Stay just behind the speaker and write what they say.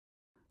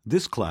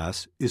This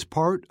class is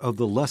part of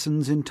the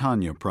Lessons in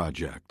Tanya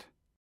project.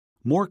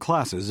 More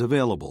classes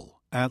available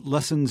at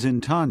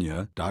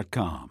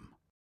lessonsintanya.com.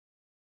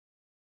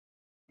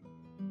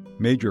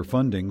 Major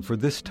funding for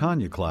this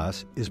Tanya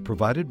class is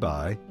provided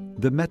by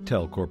the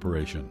Mettel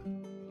Corporation.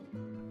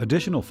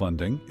 Additional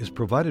funding is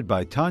provided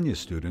by Tanya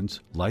students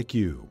like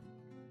you.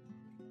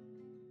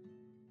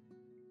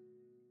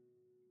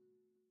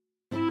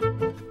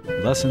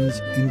 Lessons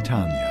in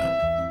Tanya.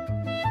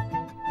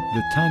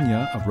 The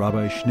Tanya of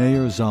Rabbi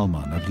Schneur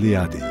Zalman of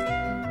Liadi,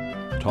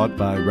 taught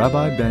by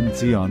Rabbi Ben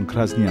Zion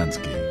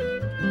Krasniansky.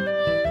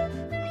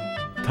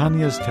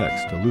 Tanya's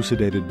text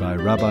elucidated by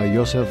Rabbi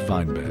Yosef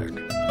Weinberg.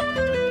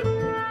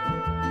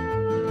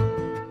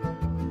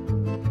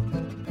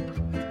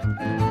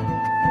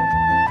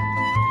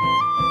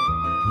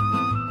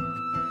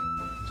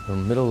 So in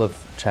the middle of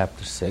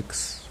chapter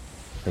 6,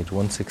 page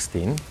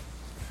 116,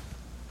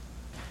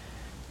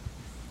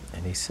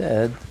 and he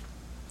said,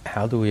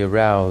 how do we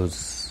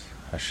arouse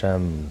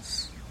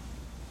Hashem's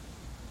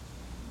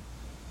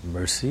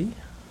mercy,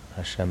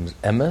 Hashem's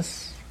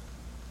emes?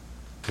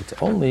 It's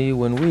only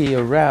when we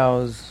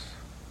arouse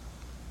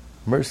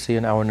mercy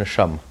in our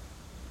neshama.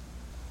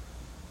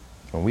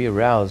 When we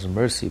arouse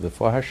mercy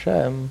before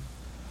Hashem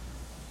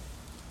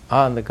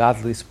on the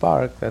godly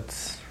spark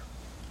that's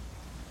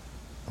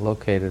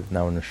located in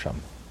our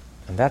neshama.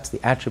 And that's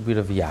the attribute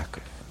of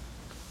Yaakov.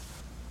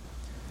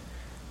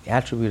 The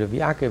attribute of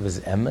Yaakov is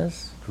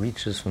emes. It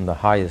reaches from the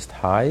highest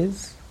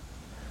highs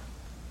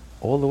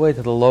all the way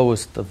to the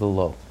lowest of the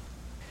low.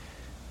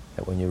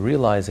 That when you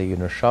realize that your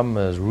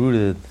neshama is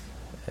rooted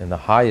in the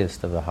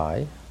highest of the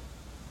high,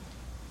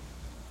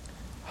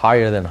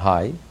 higher than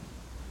high,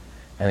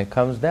 and it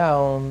comes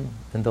down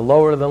into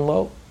lower than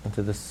low,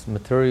 into this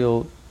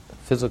material,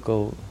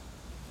 physical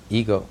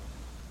ego.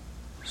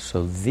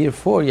 So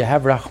therefore you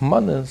have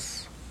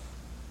Rahmanas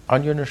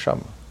on your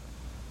neshama.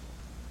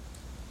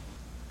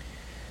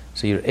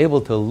 So you're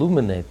able to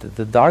illuminate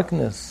the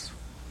darkness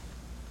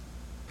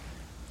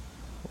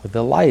with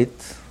the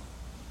light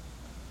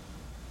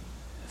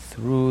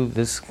through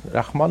this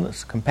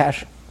Rahmanas,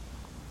 compassion.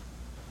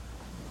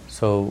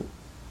 So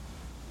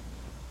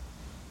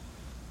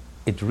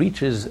it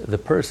reaches the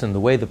person the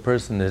way the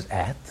person is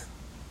at,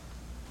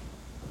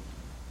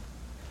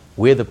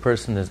 where the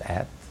person is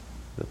at,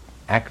 the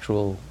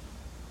actual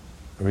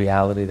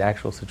reality, the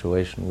actual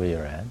situation where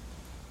you're at.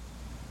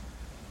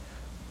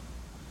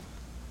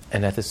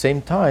 And at the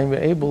same time,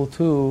 you're able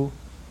to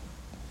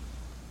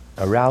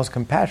arouse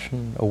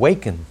compassion,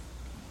 awaken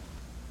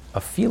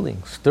a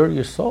feeling, stir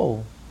your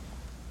soul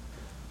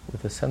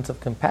with a sense of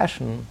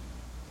compassion.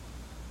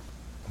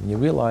 And you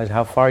realize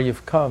how far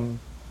you've come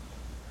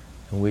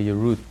and where your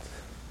root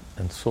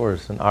and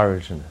source and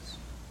origin is.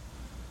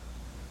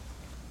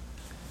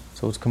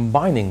 So it's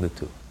combining the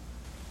two.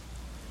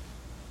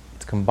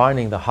 It's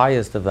combining the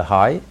highest of the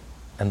high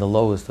and the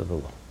lowest of the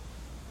low.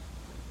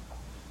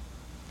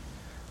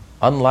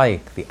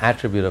 Unlike the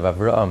attribute of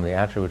Avraham, the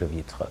attribute of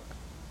Yitzchak.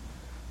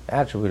 The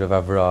attribute of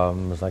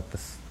Avraham is like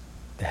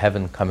the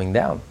heaven coming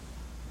down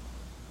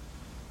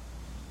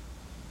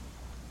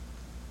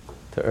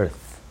to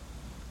earth.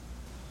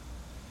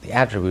 The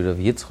attribute of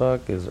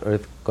Yitzchak is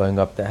earth going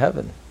up to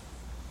heaven.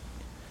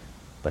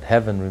 But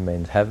heaven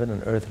remains heaven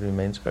and earth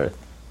remains earth.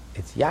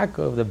 It's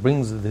Yaakov that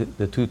brings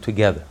the two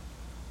together.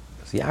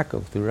 It's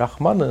Yaakov, through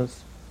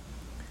Rahmanas,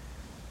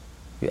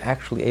 you're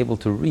actually able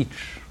to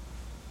reach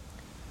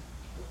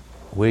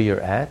where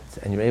you're at,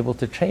 and you're able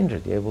to change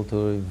it. You're able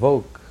to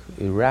evoke,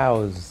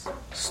 arouse,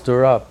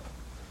 stir up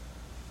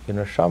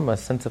your neshama, a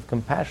sense of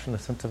compassion, a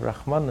sense of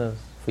Rahmanas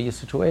for your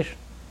situation,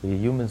 for your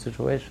human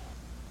situation.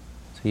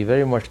 So you're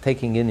very much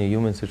taking in your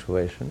human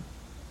situation.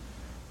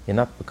 You're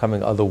not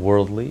becoming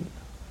otherworldly,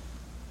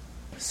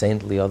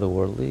 saintly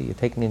otherworldly. You're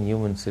taking in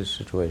human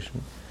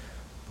situation,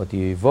 but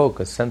you evoke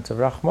a sense of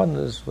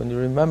Rahmanas when you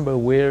remember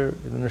where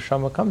the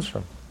neshama comes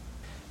from.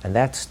 And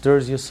that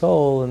stirs your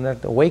soul, and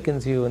that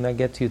awakens you, and that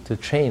gets you to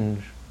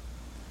change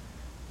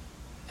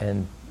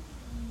and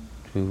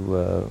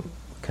to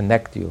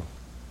connect you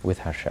with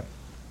Hashem.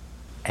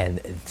 And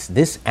it's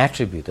this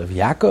attribute of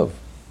Yaakov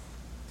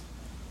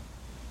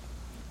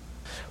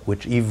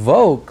which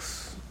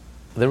evokes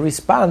the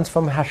response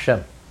from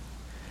Hashem.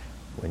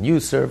 When you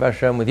serve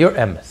Hashem with your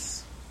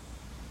emes,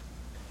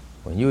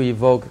 when you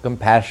evoke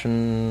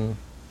compassion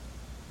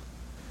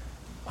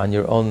on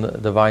your own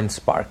divine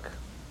spark,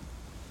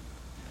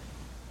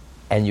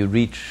 and you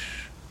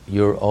reach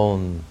your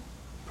own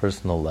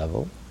personal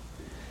level,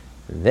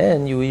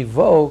 then you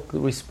evoke a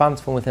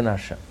response from within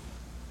Hashem.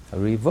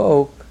 You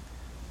evoke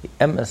the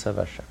emes of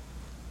Hashem.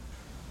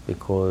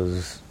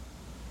 Because,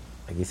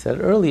 like he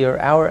said earlier,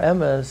 our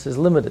emes is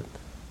limited.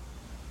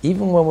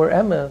 Even when we're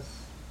emes,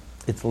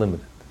 it's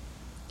limited.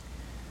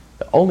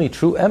 The only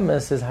true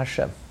emes is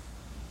Hashem.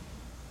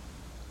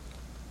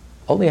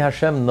 Only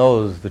Hashem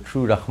knows the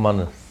true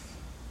Rahmanas,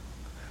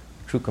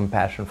 the true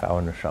compassion for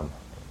our neshama.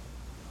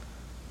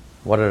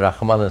 What a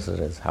Rahmanas it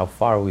is, how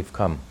far we've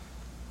come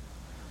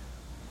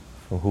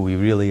from who we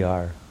really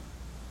are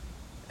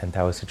and to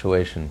our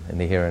situation in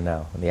the here and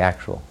now, in the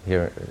actual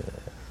here.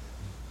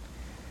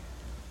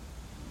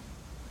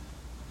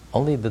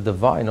 Only the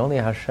divine, only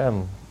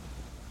Hashem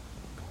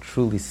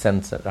truly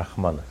sense at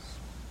Rachmanis.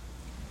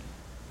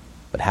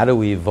 But how do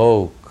we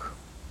evoke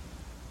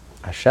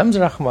Hashem's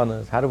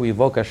Rachmanis? How do we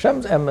evoke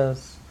Hashem's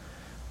emes?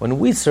 When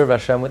we serve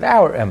Hashem with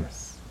our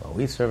emes. When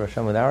we serve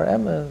Hashem with our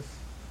emes,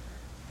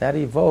 that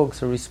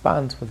evokes a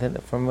response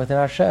from within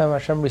Hashem.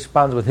 Hashem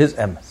responds with His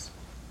emes.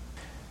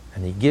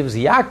 And He gives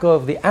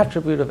Yaakov the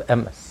attribute of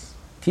emes.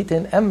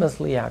 Titin emes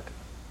liYaakov.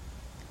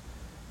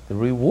 The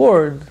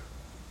reward,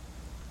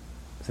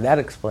 so that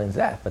explains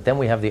that. But then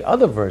we have the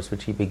other verse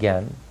which he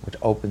began, which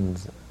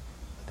opens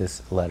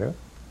this letter,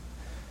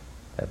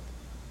 that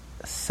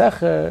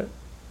Secher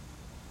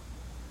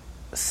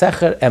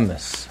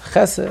emes,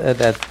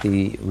 that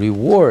the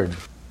reward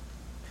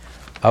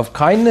of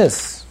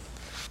kindness,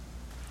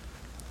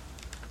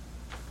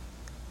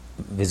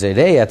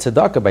 V'zerei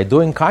tzedakah, by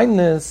doing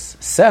kindness,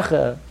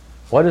 Secher,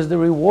 what is the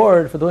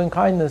reward for doing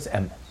kindness?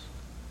 Emes.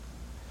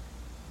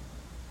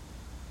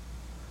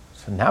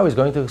 So now he's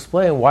going to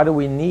explain, why do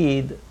we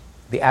need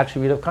the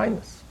attribute of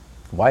kindness?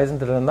 Why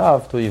isn't it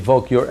enough to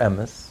evoke your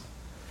emes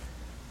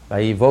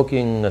by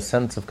evoking a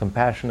sense of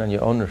compassion on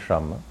your own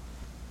neshama,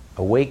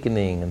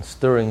 awakening and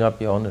stirring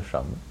up your own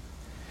neshama,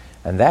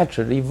 and that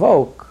should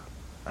evoke,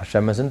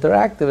 Hashem is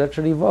interactive, that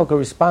should evoke a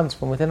response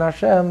from within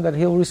Hashem, that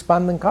He'll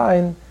respond in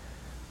kind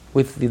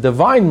with the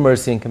divine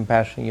mercy and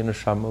compassion in your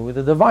neshama, with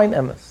the divine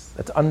emes.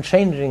 That's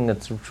unchanging,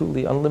 that's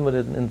truly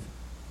unlimited and infinite.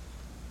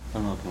 I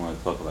don't know if you want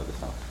to talk about this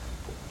now.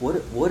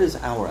 What is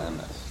our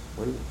emes?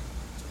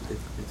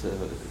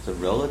 It's a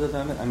relative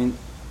emes? I mean,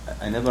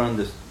 I never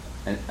understood.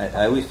 And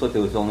I always thought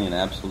there was only an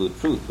absolute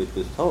truth, which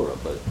was Torah,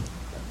 but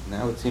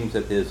now it seems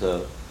that there's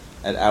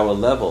at our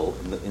level,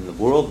 in the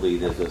worldly,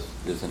 there's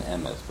an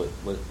emes. But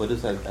what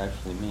does that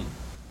actually mean?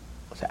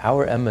 So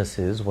our emes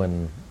is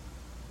when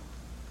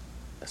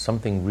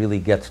something really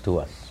gets to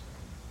us.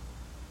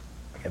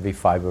 Like every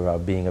fiber of our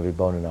being, every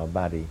bone in our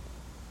body,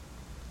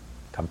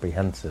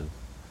 comprehensive.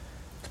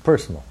 It's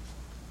personal.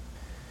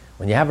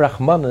 When you have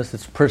Rachmanis,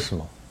 it's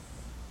personal.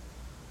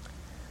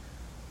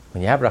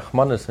 When you have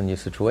Rachmanis in your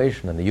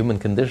situation, in the human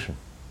condition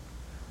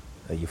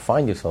that you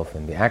find yourself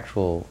in, the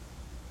actual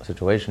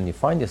situation you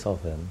find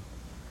yourself in,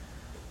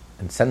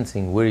 and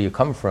sensing where you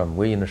come from,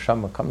 where your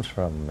neshama comes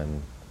from,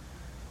 and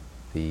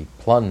the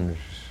plunge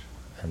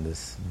and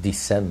this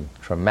descent,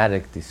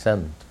 traumatic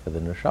descent for the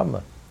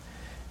neshama,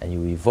 and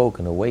you evoke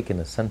and awaken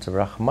a sense of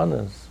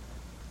Rachmanis,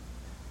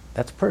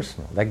 that's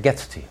personal. That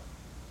gets to you.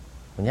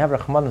 When you have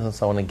Rachmanis on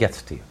someone, it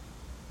gets to you.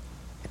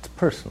 It's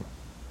personal.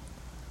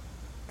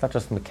 It's not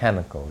just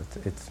mechanical.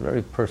 It's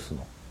very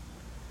personal.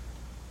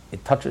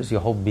 It touches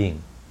your whole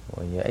being.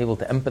 When you're able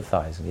to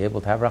empathize and you're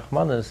able to have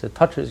Rachmanis, it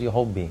touches your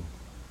whole being.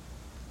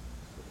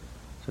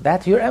 So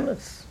that's your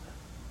emes.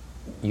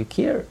 You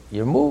care.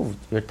 You're moved.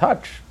 You're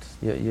touched.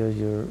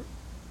 You're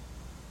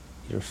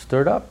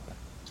stirred up.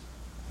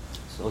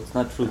 So it's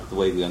not truth the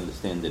way we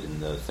understand it in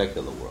the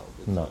secular world.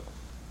 No.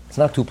 It's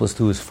not 2 +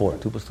 2 is 4.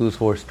 2 + 2 is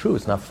 4 is true.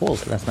 It's not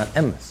false. That's not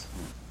emes.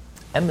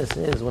 Emes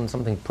is when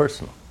something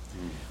personal,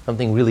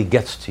 something really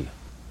gets to you.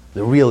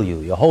 The real you,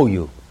 your whole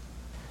you.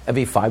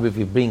 Every fiber of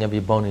your being, every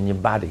bone in your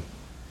body.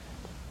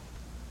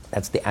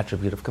 That's the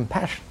attribute of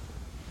compassion.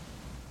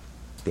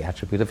 It's the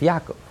attribute of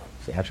Yaakov.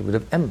 It's the attribute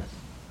of emes.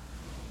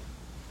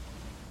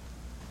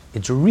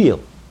 It's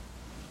real.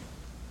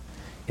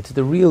 It's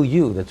the real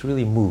you that's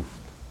really moved.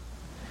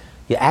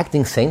 You're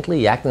acting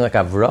saintly, you're acting like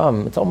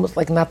Avram, it's almost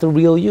like not the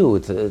real you.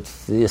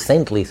 It's your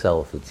saintly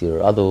self, it's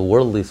your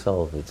otherworldly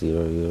self, it's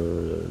your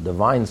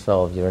divine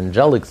self, your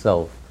angelic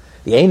self,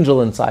 the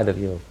angel inside of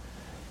you.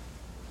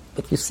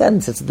 But you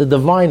sense it's the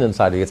divine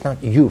inside of you, it's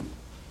not you.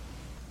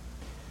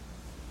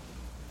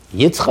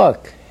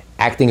 Yitzchak,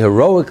 acting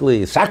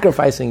heroically,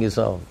 sacrificing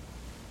yourself.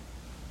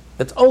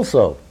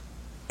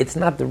 It's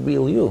not the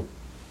real you.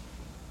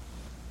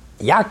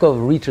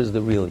 Yaakov reaches the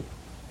real you.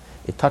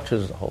 It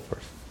touches the whole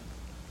person.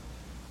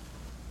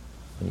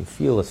 When you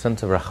feel a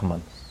sense of Rachmanis.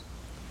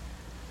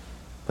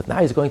 But now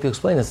he's going to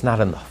explain it's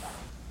not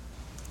enough.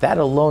 That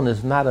alone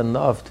is not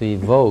enough to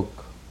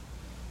evoke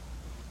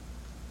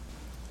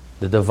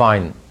the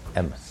divine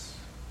emes.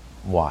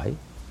 Why?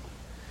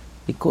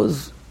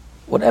 Because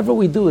whatever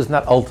we do is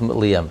not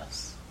ultimately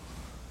emes.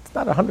 It's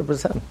not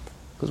 100%.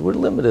 Because we're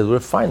limited, we're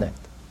finite.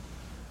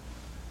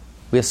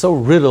 We are so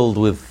riddled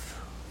with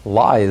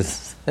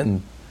lies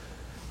and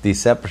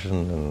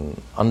deception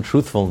and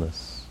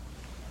untruthfulness.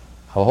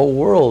 Our whole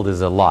world is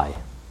a lie.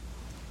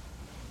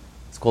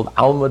 It's called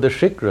Alma de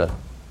Shikra.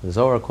 The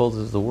Zohar calls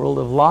it the world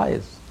of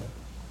lies.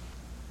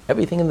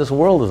 Everything in this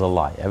world is a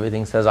lie.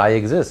 Everything says, I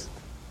exist.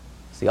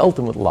 It's the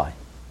ultimate lie.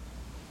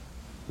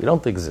 We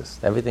don't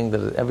exist. Everything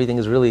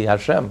is really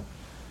Hashem.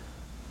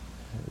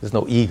 There's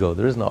no ego.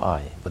 There is no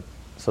I.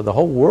 So the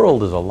whole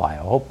world is a lie.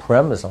 Our whole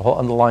premise, our whole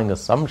underlying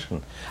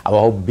assumption, our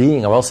whole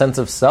being, our whole sense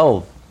of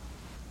self,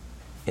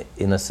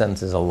 in a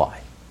sense, is a lie.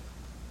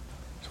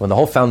 So when the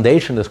whole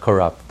foundation is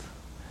corrupt,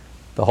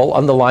 the whole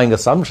underlying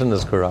assumption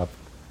is corrupt,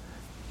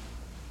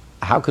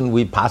 how can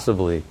we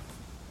possibly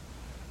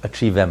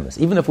achieve emes?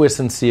 Even if we're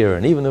sincere,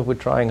 and even if we're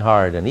trying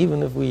hard, and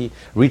even if we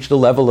reach the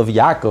level of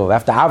Yaakov,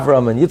 after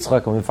Avram and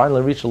Yitzchak, and we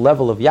finally reach the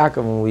level of Yaakov,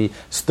 and we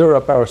stir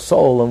up our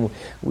soul, and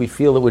we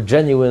feel that we're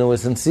genuine and we're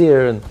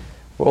sincere, and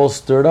we're all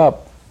stirred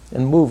up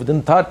and moved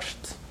and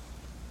touched.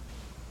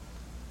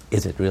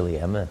 Is it really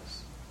emes?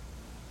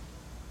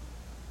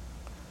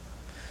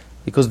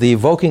 Because the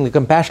evoking the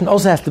compassion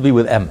also has to be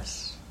with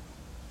emes.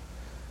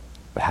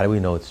 But how do we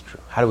know it's true?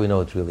 How do we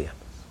know it's really emes?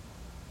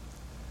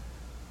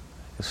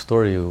 A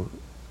story,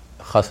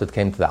 Chassid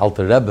came to the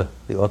Alter Rebbe,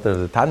 the author of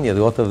the Tanya,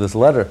 the author of this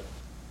letter,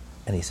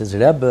 and he says,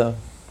 Rebbe,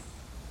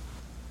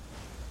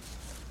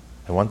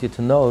 I want you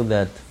to know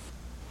that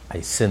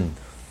I sinned,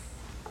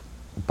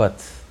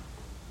 but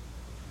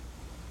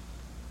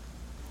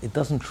it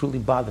doesn't truly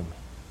bother me.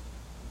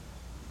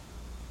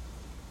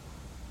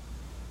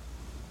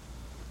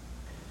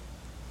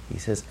 He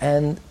says,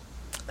 and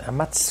I'm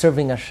not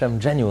serving Hashem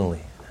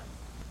genuinely.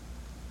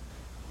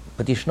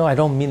 But you should know I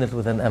don't mean it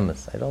with an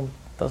emes. It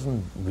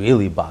doesn't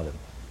really bother me.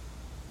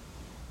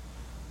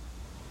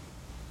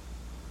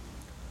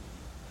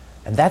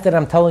 And that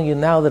I'm telling you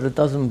now that it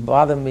doesn't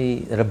bother me,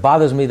 that it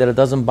bothers me, that it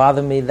doesn't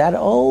bother me, that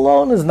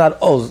alone is not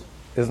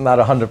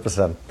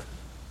 100%. And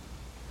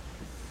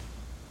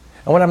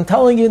what I'm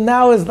telling you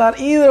now is not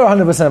either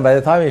 100%. By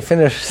the time he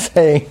finished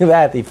saying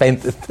that, he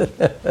fainted.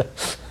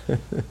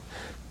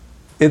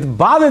 It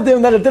bothered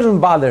him that it didn't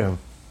bother him.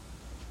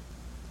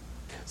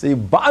 So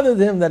it bothered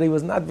him that he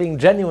was not being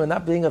genuine,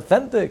 not being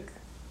authentic.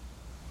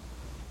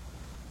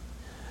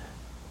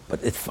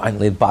 But it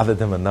finally bothered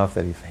him enough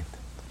that he fainted.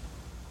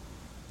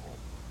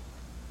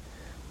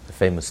 The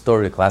famous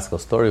story, a classical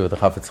story with the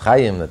Chafetz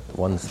Chaim, that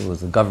once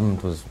the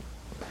government was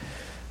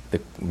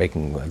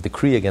making a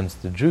decree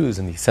against the Jews,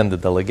 and he sent a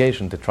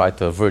delegation to try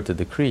to avert the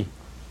decree.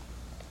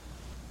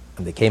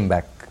 And they came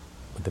back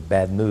with the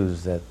bad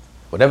news that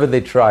whatever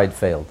they tried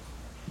failed.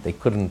 They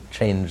couldn't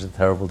change the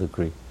terrible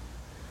decree.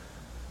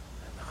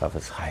 The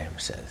Chafetz Chaim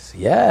says,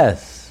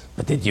 yes,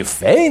 but did you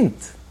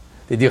faint?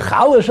 Did you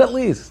chalish at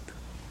least?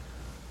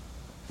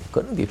 You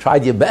couldn't. You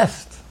tried your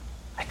best.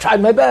 I tried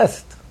my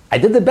best. I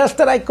did the best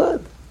that I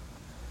could.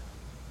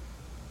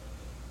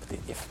 But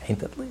did you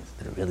faint at least?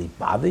 Did it really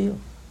bother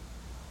you?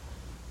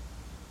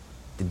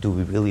 Do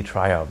we really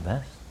try our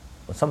best?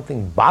 When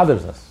something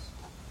bothers us,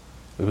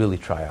 we really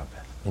try our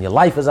best. When your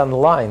life is on the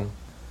line,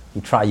 you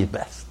try your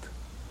best.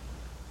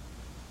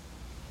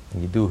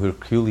 And you do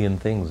Herculean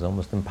things,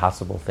 almost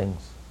impossible things.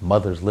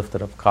 Mothers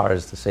lifted up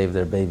cars to save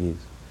their babies.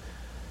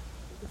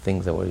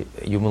 Things that were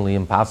humanly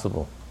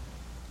impossible.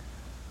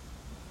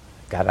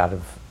 Got out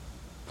of,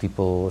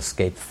 people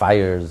escaped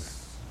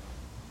fires,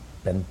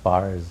 bent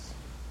bars,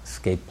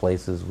 escaped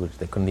places which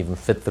they couldn't even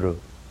fit through.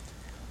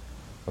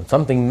 When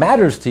something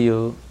matters to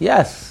you,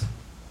 yes,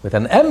 with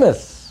an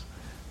emes,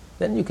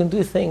 then you can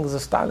do things,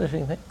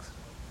 astonishing things.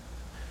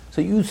 So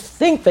you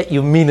think that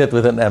you mean it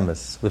with an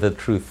emes, with a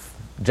truth,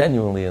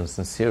 genuinely and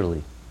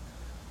sincerely.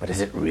 But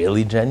is it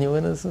really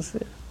genuine and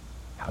sincere?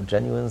 How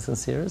genuine and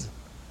sincere is it?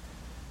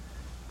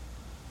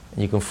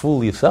 And you can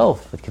fool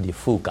yourself, but can you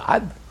fool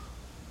God?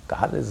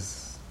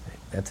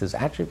 That's his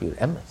attribute,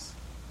 emes.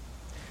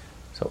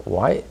 So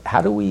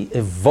how do we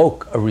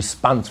evoke a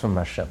response from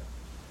Hashem?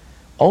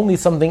 Only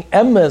something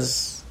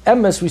emes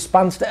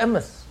responds to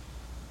emes.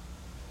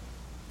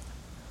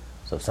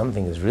 So if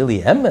something is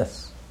really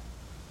emes,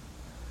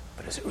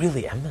 but is it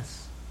really emes?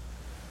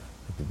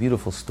 The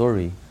beautiful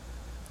story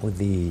with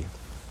the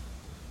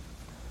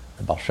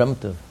Baal Shem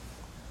Tov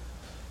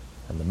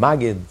and the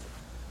Maggid.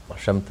 Baal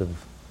Shem Tov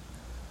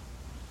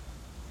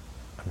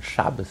on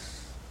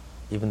Shabbos,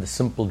 even the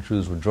simple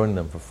Jews would join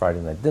them for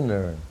Friday night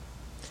dinner. And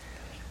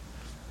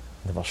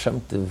the Baal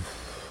Shem Tov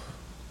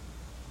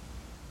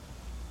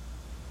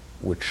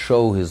would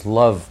show his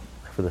love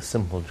for the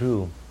simple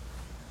Jew.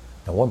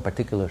 And one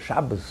particular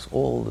Shabbos,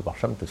 all the Baal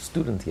Shem Tov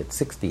students, he had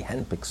 60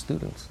 handpicked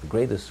students, the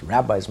greatest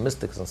rabbis,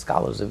 mystics, and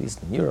scholars of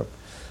Eastern Europe.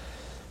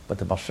 But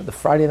the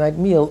Friday night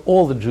meal,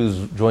 all the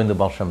Jews joined the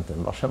Baal Shem Tov.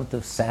 And Baal Shem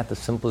Tov sat the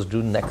simplest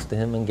Jew next to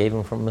him and gave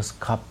him from his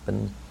cup.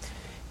 And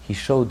he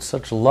showed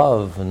such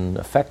love and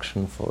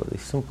affection for the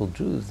simple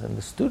Jews. And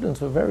the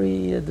students were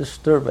very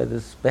disturbed by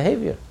this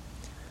behavior.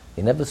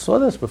 They never saw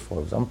this before.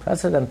 It was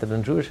unprecedented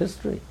in Jewish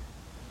history.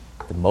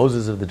 The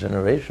Moses of the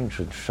generation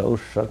should show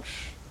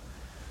such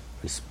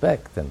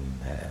respect, and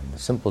the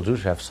simple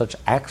Jews have such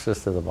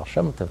access to the Baal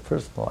Shem Tov,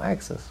 personal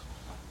access.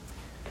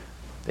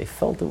 They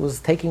felt it was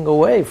taking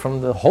away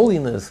from the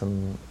holiness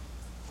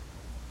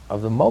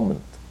of the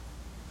moment.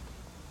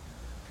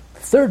 The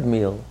third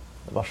meal,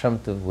 the Baal Shem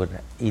Tov would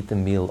eat the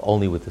meal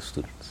only with the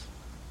students.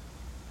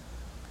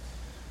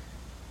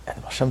 And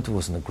the Baal Shem Tov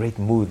was in a great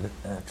mood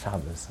at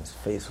Shabbos. His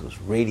face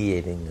was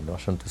radiating, and the Baal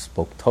Shem Tov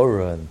spoke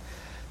Torah, and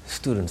the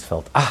students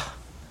felt,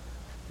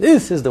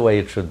 this is the way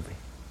it should be.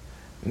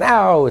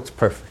 Now it's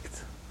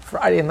perfect.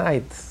 Friday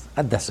night,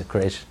 a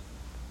desecration.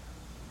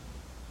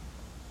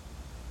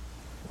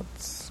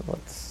 What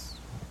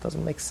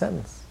doesn't make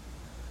sense?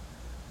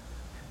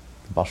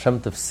 The Baal Shem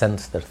Tov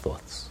sensed their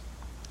thoughts.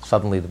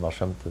 Suddenly the Baal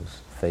Shem Tov's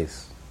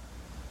face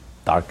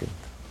darkened,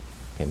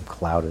 became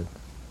clouded.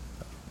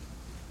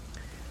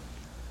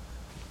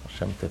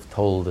 Shem Tov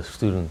told the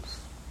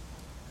students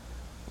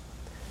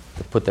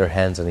to put their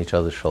hands on each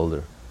other's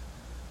shoulder.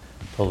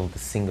 He told them to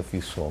sing a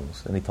few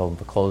songs, and he told them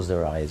to close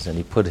their eyes, and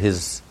he put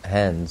his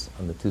hands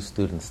on the two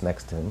students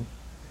next to him,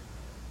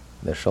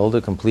 their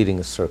shoulder completing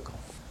a circle.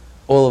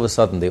 All of a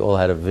sudden, they all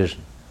had a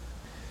vision.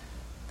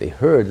 They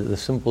heard the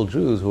simple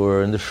Jews who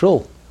were in the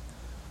shul.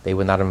 They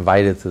were not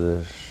invited to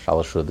the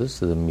Shalosh Rudas,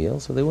 to the meal,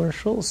 so they were in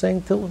shul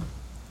saying Tehillim.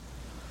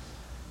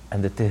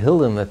 And the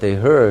Tehillim that they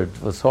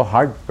heard was so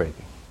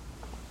heartbreaking,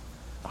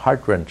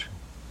 heart-wrenching.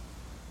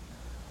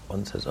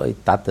 One says, "Oh,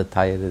 Tata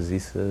Tayir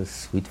is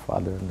sweet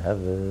Father in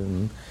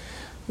heaven."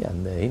 Yeah,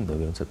 and the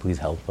one said, "Please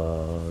help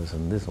us."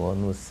 And this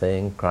one was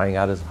saying, crying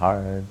out his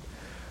heart,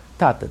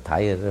 "Tata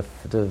Tayir,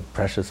 the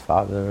precious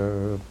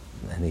Father."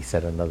 And he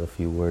said another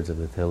few words of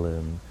the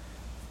Tehillim.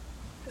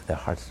 Their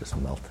hearts just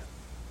melted.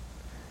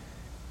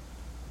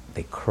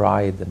 They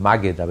cried. The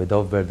Maggid, Rabbi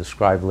Dovber,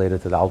 described later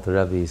to the Alter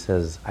Rebbe, he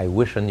says, we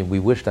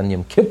wished on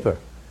Yom Kippur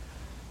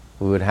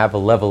we would have a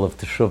level of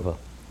teshuvah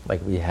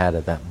like we had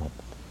at that moment.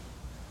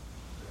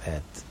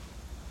 That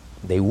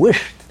they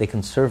wished they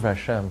can serve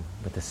Hashem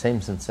with the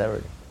same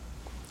sincerity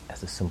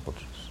as the simple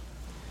Jews.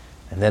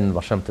 And then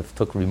Baal Shem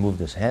Tov removed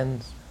his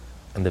hands,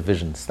 and the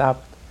vision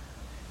stopped,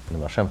 and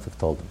Baal Shem Tov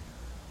told them,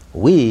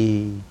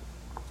 we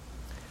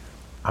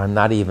are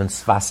not even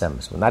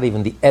svasems, we're not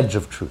even the edge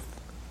of truth.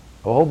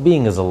 Our whole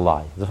being is a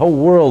lie. The whole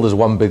world is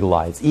one big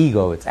lie. It's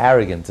ego, it's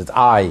arrogance, it's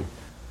I.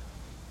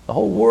 The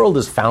whole world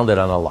is founded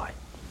on a lie.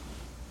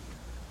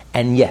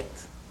 And yet,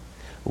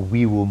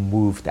 we will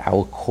move to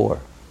our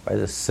core by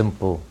the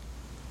simple,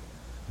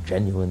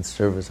 genuine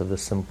service of the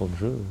simple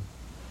Jew.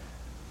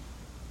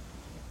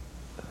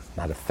 It's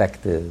not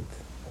affected,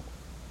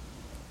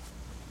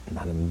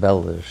 not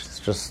embellished. It's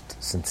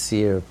just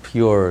sincere,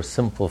 pure,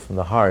 simple from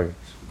the heart,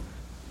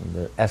 from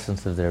the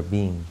essence of their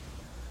being.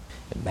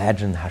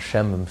 Imagine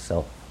Hashem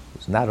himself,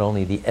 who's not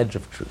only the edge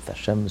of truth.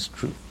 Hashem is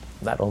truth.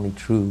 Not only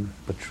truth,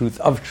 but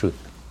truth of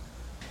truth.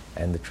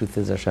 And the truth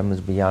is Hashem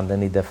is beyond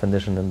any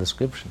definition and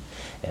description.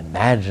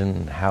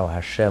 Imagine how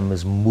Hashem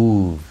is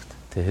moved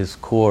to his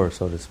core,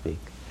 so to speak,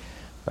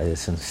 by the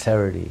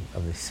sincerity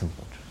of the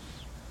simple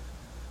Jews.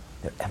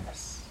 They're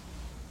emes.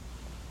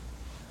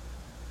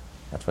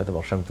 That's why the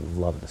Baal Shem Tov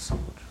loved the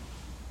simple Jew.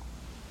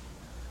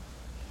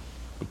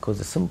 Because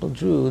the simple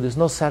Jew, there's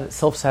no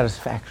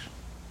self-satisfaction.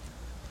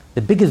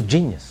 The biggest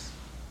genius,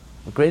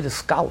 the greatest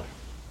scholar,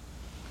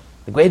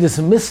 the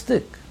greatest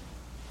mystic,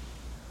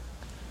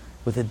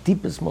 with the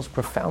deepest, most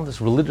profoundest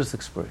religious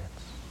experience.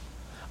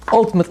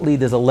 Ultimately,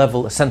 there's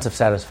a sense of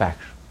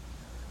satisfaction.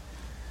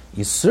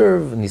 You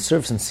serve, and you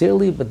serve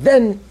sincerely, but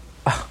then,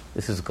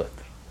 this is good.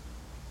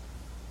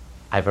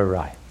 I've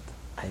arrived.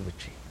 I've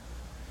achieved.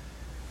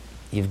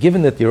 You've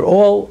given it your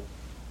all,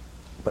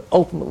 but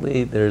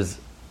ultimately there's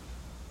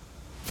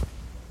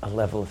a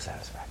level of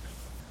satisfaction.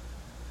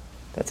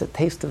 That's a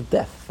taste of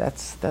death.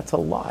 That's a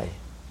lie.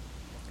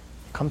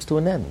 It comes to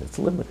an end. It's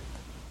limited.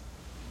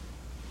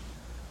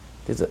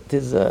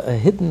 There's a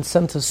hidden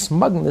sense of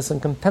smugness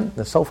and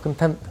contentness,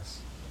 self-contentness.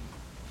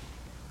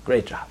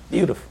 Great job.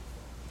 Beautiful.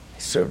 I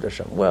served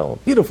Hashem well.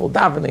 Beautiful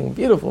davening.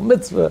 Beautiful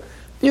mitzvah.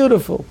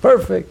 Beautiful.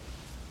 Perfect.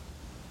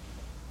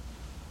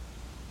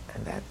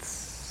 And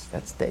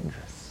that's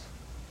dangerous.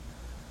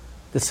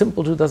 The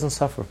simple Jew doesn't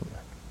suffer from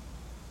that.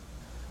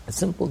 The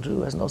simple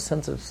Jew has no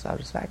sense of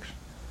satisfaction.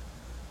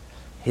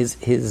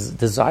 His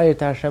desire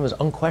to Hashem is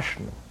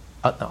unquestionable,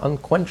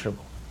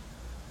 unquenchable.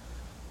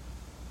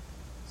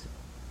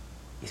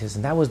 He says,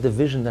 and that was the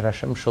vision that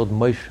Hashem showed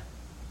Moshe.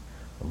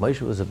 When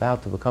Moshe was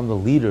about to become the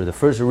leader, the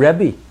first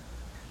Rebbe,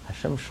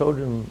 Hashem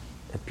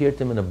appeared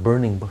to him in a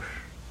burning bush.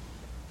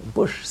 A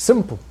bush,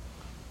 simple,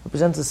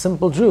 represents a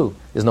simple Jew.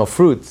 There's no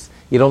fruits.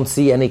 You don't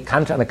see any,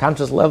 on a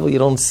conscious level, you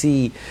don't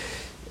see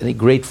any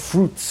great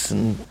fruits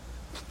and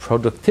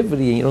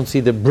productivity, and you don't see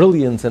the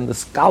brilliance and the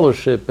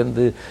scholarship and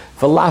the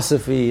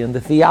philosophy and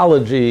the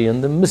theology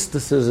and the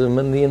mysticism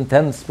and the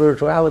intense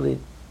spirituality.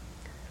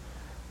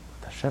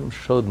 But Hashem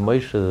showed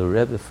Moshe, the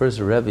Rebbe, first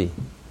Rebbe,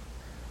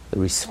 the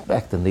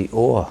respect and the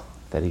awe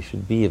that he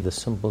should be of the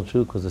simple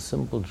Jew, because the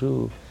simple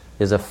Jew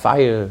is a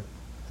fire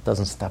that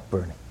doesn't stop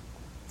burning.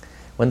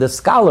 When the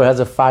scholar has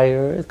a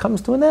fire, it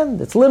comes to an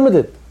end. It's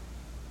limited.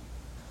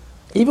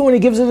 Even when he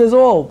gives it his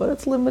all, but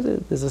it's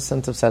limited. There's a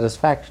sense of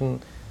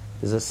satisfaction.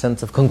 There's a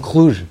sense of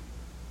conclusion.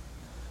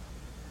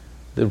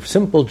 The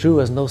simple Jew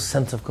has no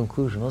sense of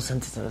conclusion, no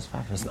sense of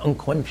satisfaction. It's an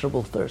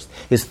unquenchable thirst.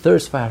 His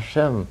thirst for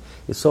Hashem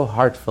is so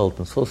heartfelt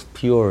and so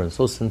pure and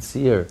so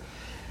sincere.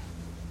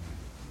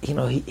 You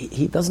know,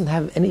 he doesn't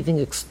have anything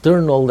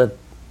external that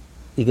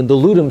he can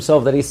delude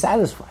himself that he's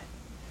satisfied.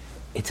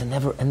 It's a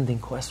never-ending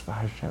quest for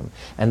Hashem.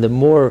 And the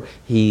more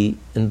he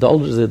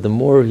indulges it, the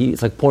more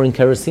it's like pouring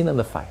kerosene on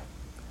the fire.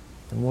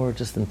 The more it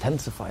just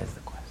intensifies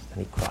the quest.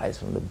 And he cries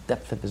from the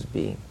depth of his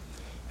being.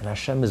 And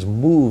Hashem is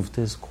moved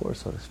to his core,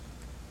 so to speak.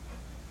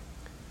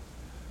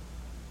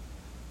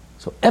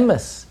 So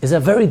emes is a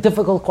very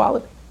difficult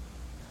quality.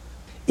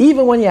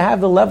 Even when you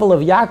have the level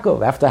of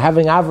Yaakov, after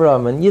having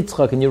Avraham and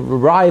Yitzchak, and you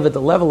arrive at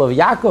the level of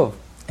Yaakov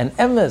and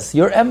emes,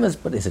 you're emes,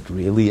 but is it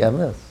really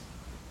emes?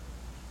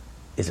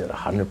 Is it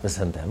 100%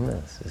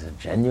 emes? Is it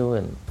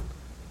genuine?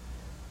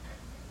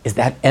 Is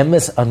that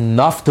emes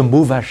enough to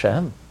move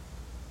Hashem?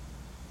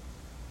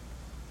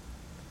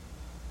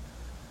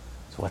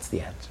 So what's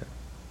the answer?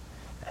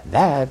 And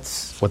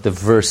that's what the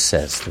verse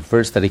says, the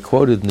verse that he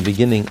quoted in the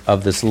beginning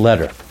of this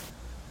letter,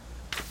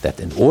 that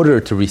in order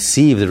to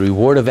receive the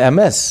reward of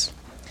emes,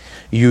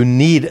 you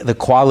need the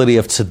quality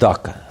of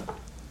tzedakah.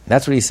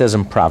 That's what he says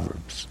in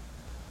Proverbs.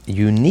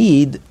 You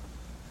need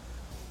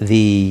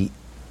to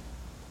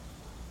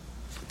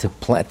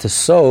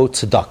sow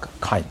tzedakah,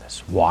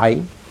 kindness.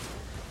 Why?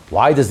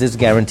 Why does this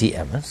guarantee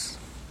emes?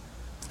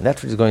 And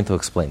that's what he's going to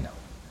explain now.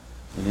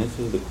 In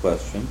answer to the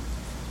question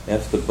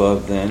asked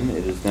above, then,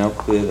 it is now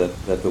clear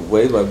that the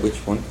way by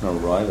which one can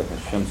arrive at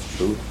Hashem's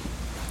truth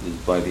is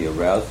by the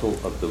arousal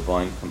of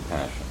divine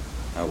compassion.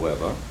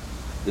 However,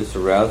 this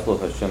arousal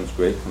of Hashem's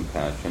great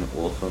compassion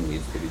also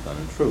needs to be done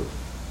in truth.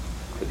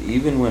 But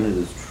even when it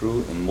is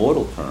true in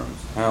mortal terms,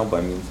 how, by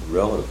means of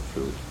relative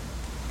truth,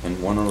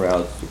 can one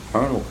arouse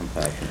supernal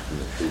compassion from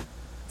the truth?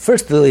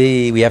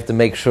 Firstly, we have to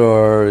make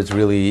sure it's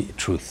really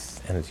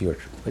truth, and it's your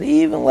truth. But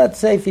even, let's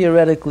say,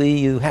 theoretically,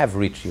 you have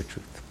reached your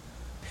truth.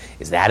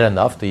 Is that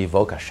enough to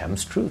evoke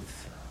Hashem's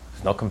truth?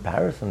 There's no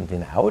comparison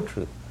between our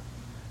truth,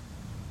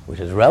 which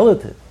is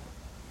relative.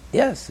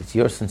 Yes, it's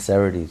your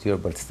sincerity,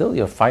 but still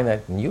you're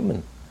finite and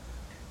human.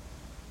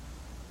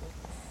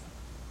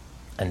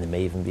 And there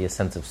may even be a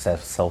sense of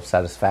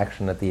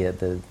self-satisfaction at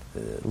the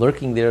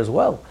lurking there as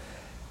well.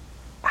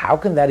 How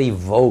can that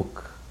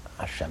evoke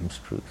Hashem's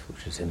truth,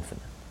 which is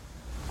infinite?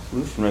 The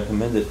solution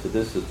recommended for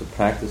this is to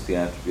practice the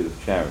attribute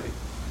of charity,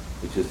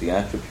 which is the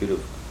attribute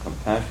of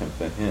compassion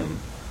for him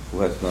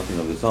who has nothing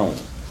of his own,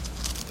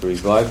 to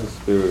revive the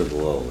spirit of the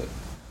lowly.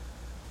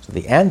 So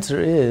the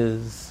answer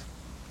is,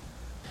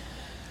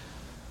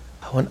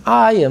 when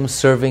I am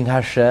serving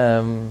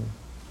Hashem,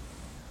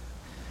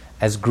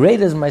 as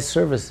great as my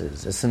service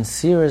is, as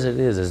sincere as it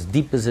is, as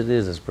deep as it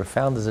is, as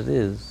profound as it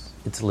is,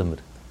 it's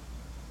limited.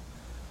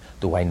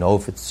 Do I know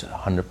if it's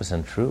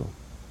 100% true?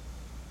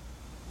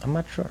 I'm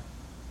not sure.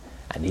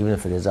 And even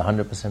if it is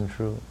 100%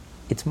 true,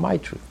 it's my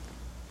truth.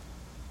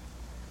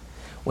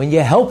 When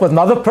you help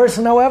another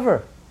person,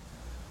 however,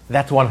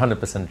 that's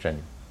 100%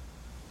 genuine.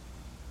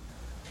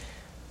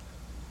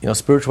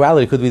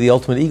 Spirituality could be the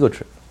ultimate ego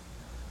trip.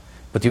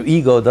 But your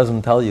ego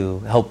doesn't tell you,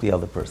 help the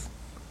other person.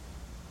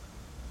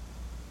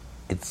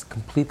 It's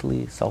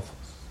completely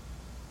selfless.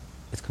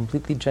 It's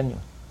completely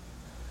genuine.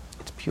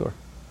 It's pure.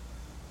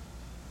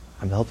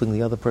 I'm helping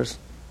the other person,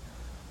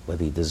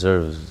 whether he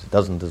deserves,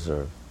 doesn't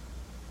deserve.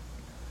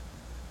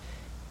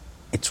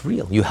 It's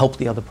real. You help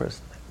the other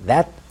person.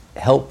 That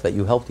help that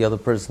you help the other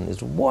person is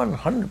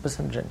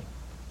 100% genuine.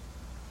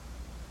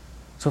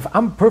 So if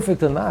I'm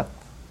perfect or not,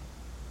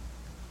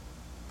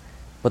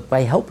 but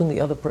by helping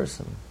the other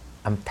person,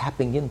 I'm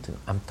tapping into,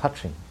 I'm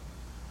touching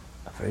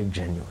a very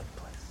genuine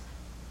place.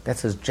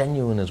 That's as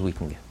genuine as we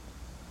can get.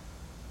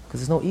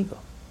 Because there's no ego.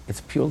 It's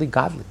purely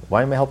godly.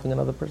 Why am I helping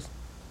another person?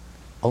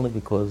 Only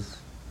because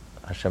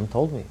Hashem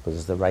told me, because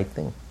it's the right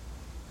thing.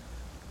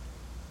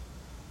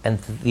 And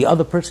the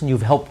other person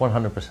you've helped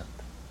 100%.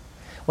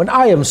 When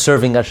I am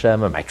serving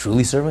Hashem, am I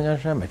truly serving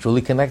Hashem? Am I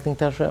truly connecting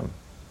to Hashem?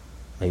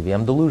 Maybe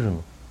I'm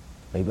delusional.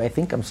 Maybe I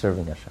think I'm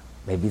serving Hashem.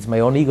 Maybe it's my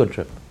own ego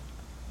trip.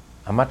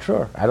 I'm not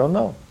sure. I don't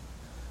know.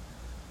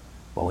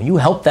 But when you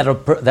help that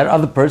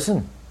other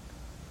person,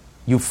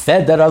 you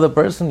fed that other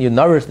person, you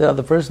nourished that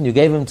other person, you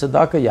gave him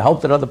tzedakah, you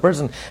helped that other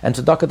person, and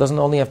tzedakah doesn't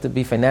only have to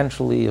be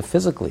financially or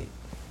physically.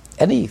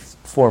 Any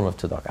form of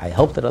tzedakah. I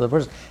helped that other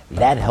person.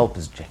 That help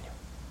is genuine.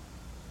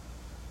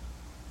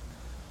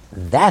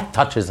 That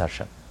touches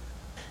Hashem.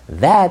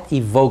 That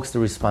evokes the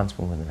response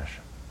from within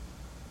Hashem.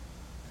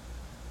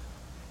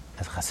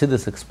 As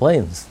Chassidus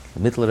explains, the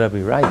Mittler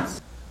Rebbe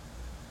writes,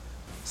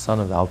 son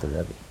of the Alter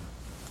Rebbe,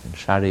 in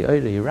Shari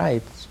Oire he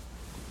writes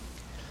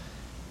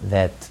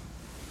that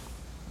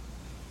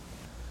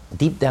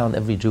deep down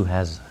every Jew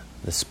has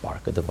the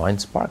spark, a divine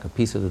spark, a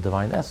piece of the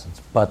divine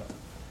essence, but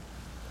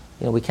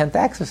we can't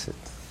access it.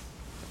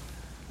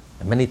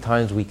 And many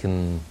times we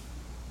can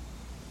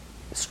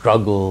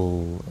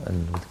struggle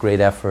and with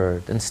great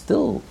effort, and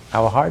still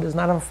our heart is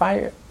not on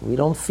fire. We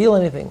don't feel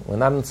anything. We're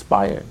not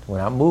inspired. We're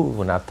not moved.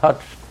 We're not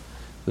touched.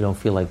 We don't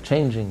feel like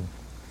changing.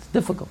 It's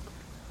difficult.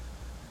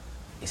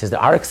 He says there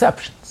are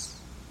exceptions.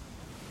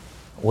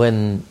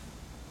 When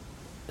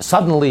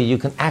suddenly you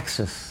can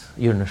access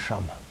your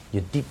neshama,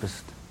 your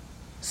deepest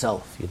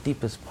self, your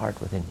deepest part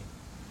within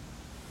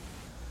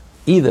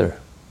you. Either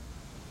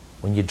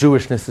when your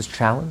Jewishness is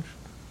challenged,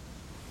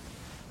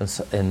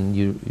 and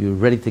you're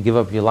ready to give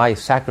up your life,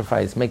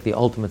 sacrifice, make the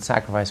ultimate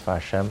sacrifice for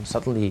Hashem,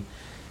 suddenly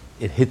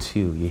it hits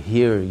you, you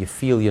hear, you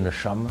feel your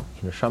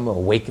neshama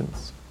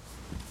awakens.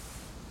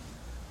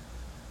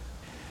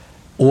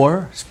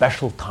 Or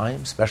special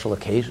times, special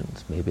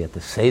occasions, maybe at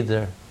the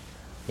Seder,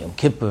 Yom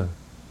Kippur,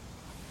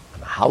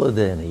 on a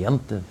holiday, and a Yom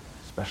Tov,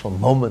 special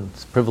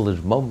moments,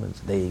 privileged moments,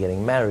 the day you're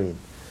getting married,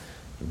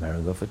 you're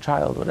marrying off a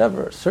child,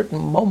 whatever, certain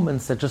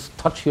moments that just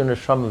touch your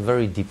neshama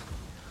very deeply.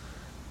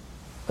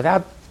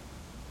 Without,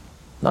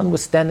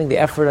 notwithstanding the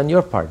effort on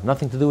your part,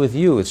 nothing to do with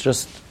you, it's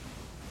just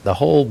the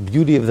whole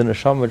beauty of the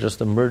neshama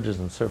just emerges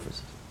and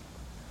surfaces.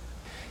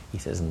 He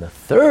says, and the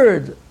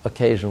third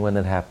occasion when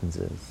it happens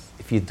is,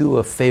 if you do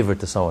a favor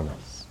to someone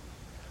else.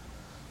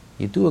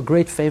 You do a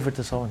great favor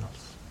to someone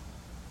else.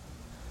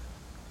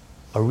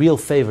 A real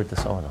favor to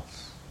someone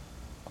else.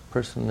 A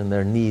person in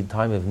their need,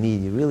 time of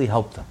need, you really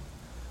help them.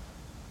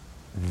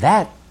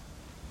 That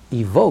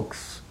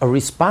evokes a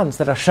response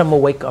that Hashem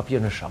will wake up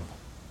your neshama.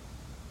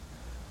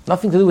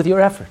 Nothing to do with your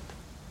effort,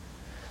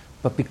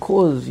 but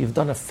because you've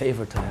done a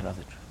favor to that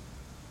other Jew.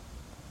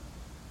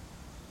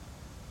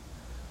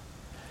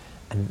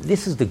 And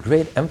this is the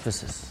great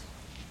emphasis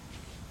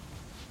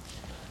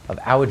of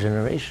our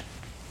generation.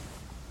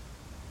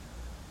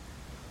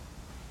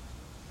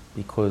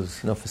 Because,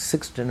 for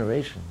 6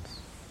 generations,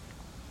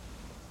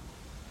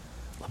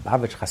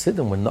 Lubavitch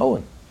Hasidim were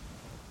known.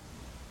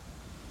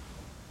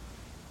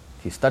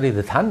 If you study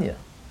the Tanya,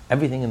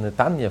 everything in the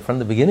Tanya, from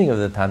the beginning of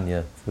the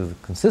Tanya,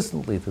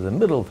 consistently to the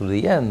middle, to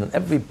the end, and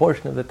every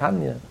portion of the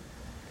Tanya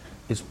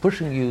is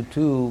pushing you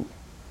to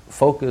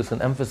focus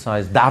and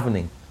emphasize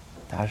davening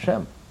to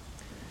Hashem.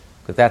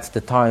 Because that's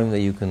the time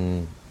that you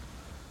can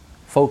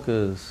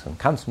focus and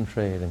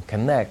concentrate and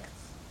connect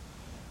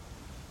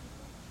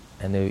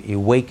and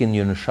awaken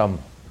your neshama.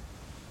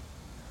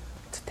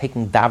 It's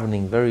taking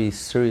davening very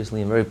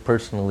seriously and very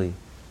personally.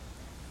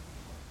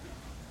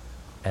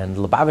 And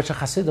Lubavitcher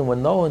Hasidim were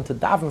known to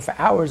daven for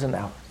hours and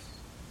hours.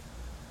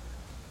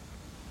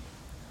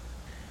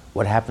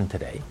 What happened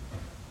today?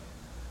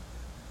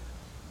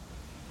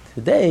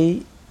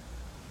 Today,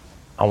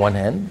 on one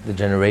hand, the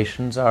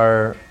generations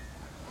were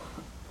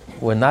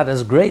not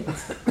as great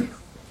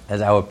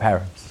as our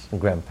parents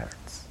and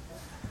grandparents.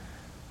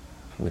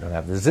 We don't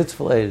have the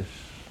zitzfleish,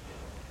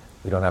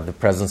 we don't have the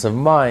presence of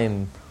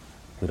mind,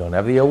 we don't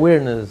have the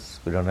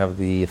awareness, we don't have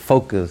the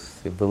focus,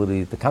 the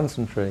ability to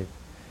concentrate.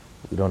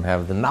 We don't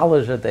have the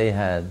knowledge that they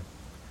had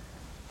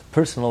to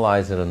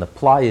personalize it and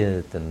apply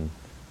it and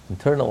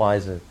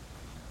internalize it.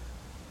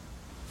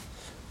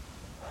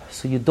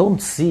 So you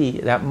don't see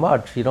that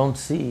much, you don't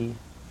see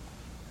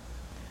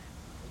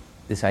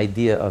this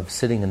idea of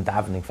sitting and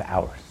davening for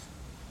hours.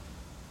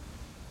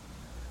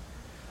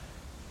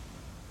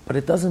 But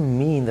it doesn't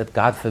mean that,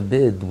 God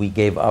forbid, we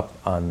gave up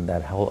on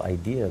that whole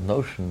idea,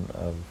 notion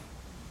of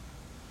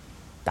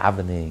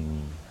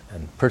davening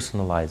and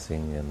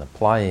personalizing and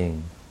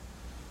applying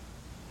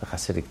the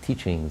Hasidic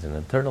teachings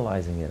and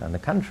internalizing it. On the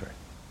contrary,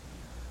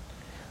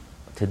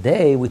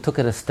 today we took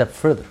it a step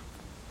further.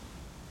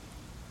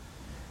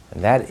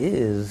 And that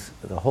is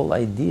the whole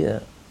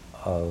idea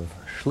of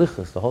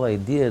shlichus, the whole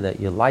idea that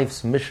your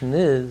life's mission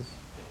is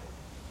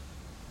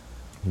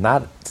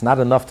it's not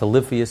enough to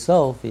live for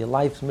yourself. Your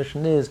life's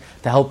mission is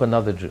to help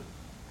another Jew.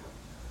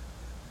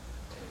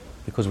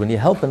 Because when you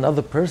help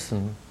another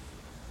person,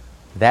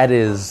 that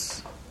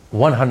is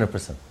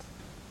 100%.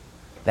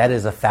 That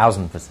is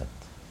 1,000%.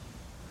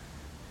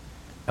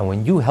 And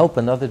when you help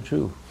another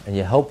Jew, and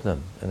you help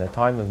them in a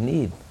time of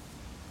need,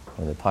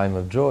 in a time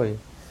of joy,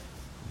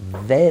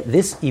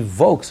 this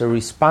evokes a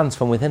response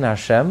from within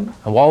Hashem.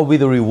 And what will be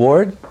the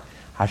reward?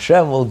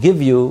 Hashem will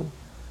give you,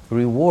 the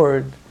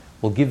reward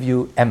will give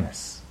you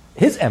emes,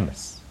 His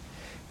emes.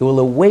 It will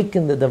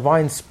awaken the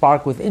divine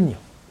spark within you.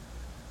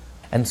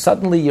 And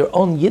suddenly your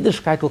own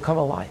Yiddishkeit will come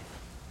alive.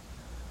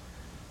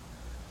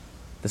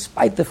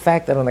 Despite the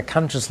fact that on a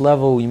conscious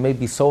level you may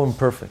be so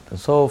imperfect and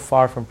so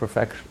far from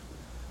perfection.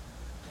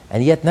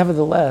 And yet,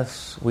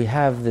 nevertheless, we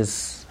have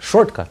this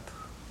shortcut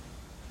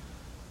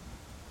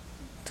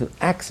to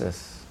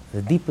access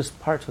the deepest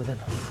parts within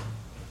us.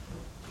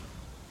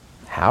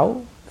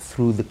 How?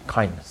 Through the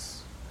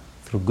kindness,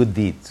 through good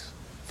deeds,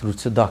 through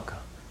tzedakah,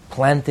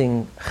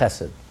 planting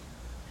chesed,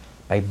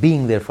 by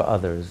being there for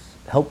others,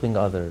 helping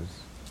others.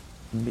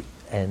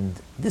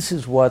 And this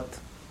is what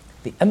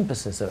the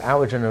emphasis of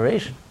our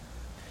generation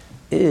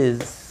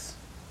is.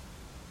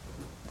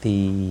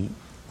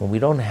 When we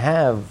don't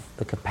have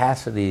the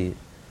capacity,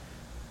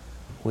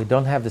 we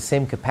don't have the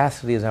same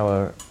capacity as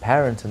our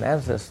parents and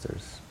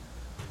ancestors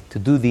to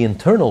do the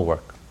internal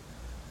work,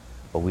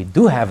 but we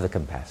do have the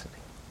capacity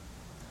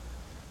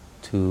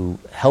to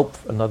help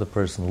another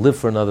person, live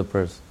for another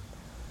person,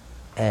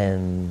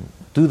 and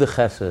do the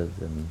chesed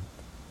and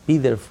be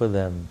there for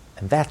them,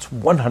 and that's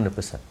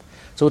 100%.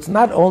 So it's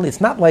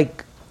not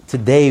like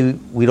today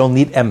we don't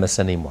need emes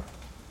anymore.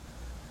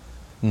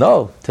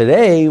 No,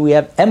 today we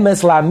have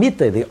emes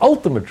la'amite, the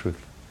ultimate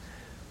truth.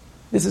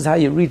 This is how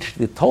you reach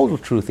the total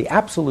truth, the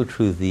absolute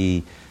truth,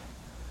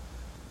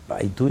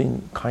 by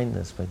doing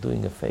kindness, by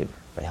doing a favor,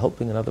 by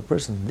helping another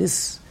person.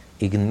 This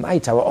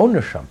ignites our own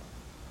neshama.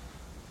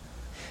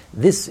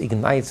 This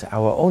ignites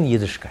our own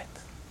Yiddishkeit,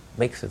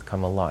 makes it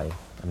come alive,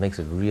 and makes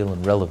it real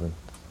and relevant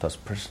to us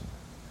personally.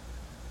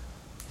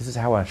 This is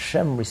how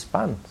Hashem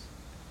responds.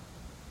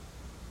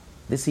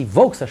 This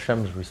evokes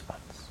Hashem's response.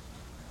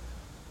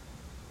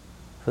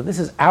 So this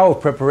is our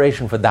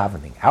preparation for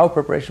davening. Our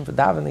preparation for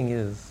davening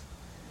is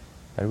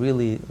by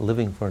really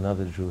living for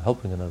another Jew,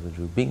 helping another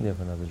Jew, being there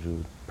for another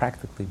Jew,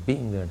 practically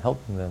being there and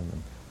helping them,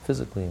 and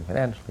physically and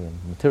financially and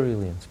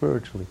materially and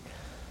spiritually.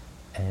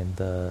 And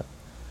so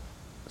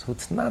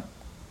it's not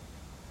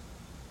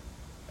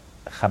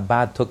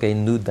Chabad took a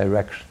new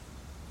direction.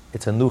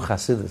 It's a new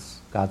Hasidus,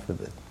 God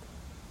forbid.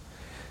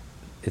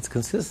 It's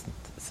consistent.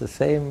 It's the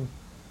same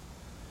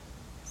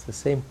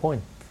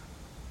point.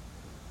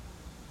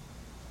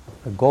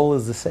 The goal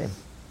is the same,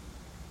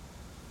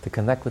 to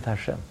connect with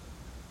Hashem.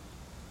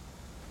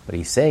 But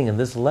he's saying in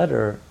this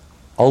letter,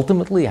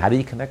 ultimately, how do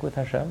you connect with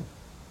Hashem?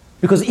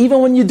 Because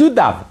even when you do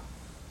daven,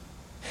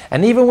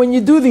 and even when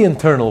you do the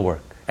internal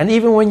work, and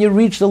even when you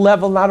reach the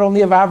level not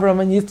only of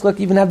Avraham and Yitzchak,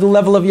 even have the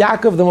level of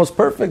Yaakov, the most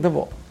perfect of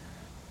all,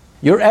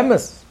 your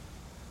emes,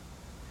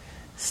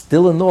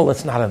 still in all,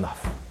 it's not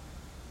enough.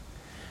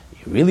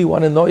 You really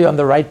want to know you're on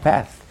the right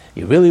path.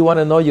 You really want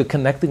to know you're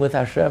connecting with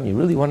Hashem. You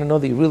really want to know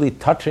that you're really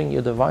touching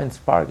your divine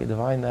spark, your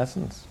divine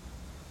essence.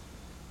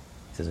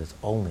 He says it's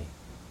only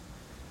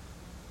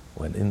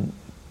when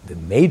the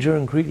major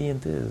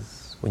ingredient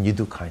is when you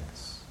do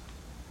kindness.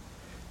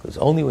 Because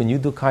only when you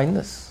do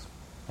kindness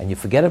and you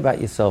forget about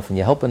yourself and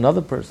you help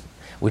another person,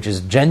 which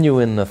is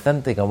genuine,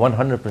 authentic, and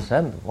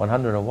 100%,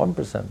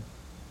 101%,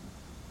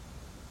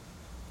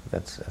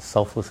 that's as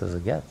selfless as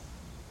it gets.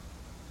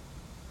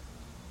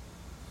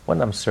 When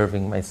I'm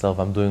serving myself,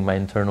 I'm doing my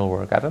internal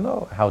work, I don't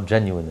know how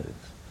genuine it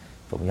is.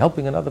 But when you're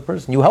helping another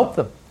person, you help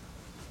them.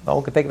 No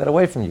one can take that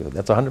away from you.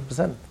 That's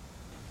 100%.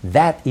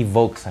 That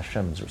evokes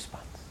Hashem's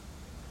response.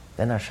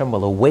 Then Hashem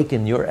will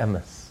awaken your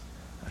emes.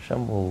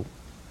 Hashem will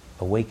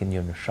awaken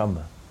your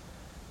neshama.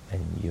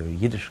 And your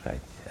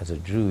Yiddishkeit. As a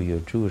Jew, your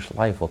Jewish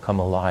life will come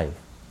alive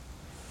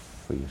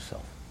for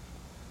yourself.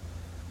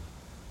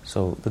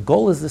 So the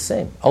goal is the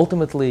same.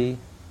 Ultimately,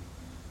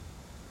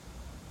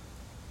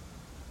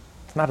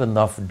 it's not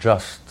enough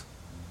just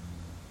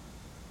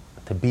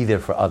to be there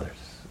for others.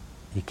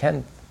 You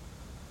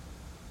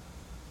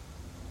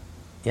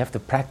have to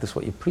practice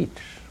what you preach.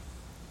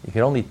 You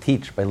can only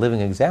teach by living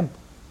example.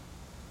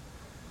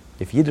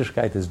 If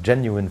Yiddishkeit is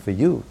genuine for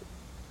you,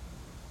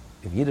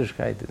 if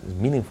Yiddishkeit is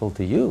meaningful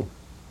to you,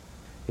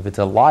 if it's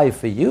alive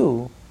for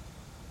you,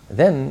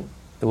 then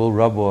it will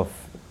rub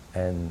off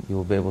and you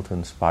will be able to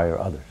inspire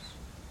others.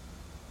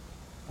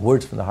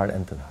 Words from the heart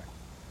enter the heart.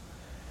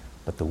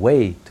 But the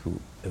way to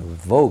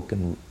evoke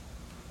and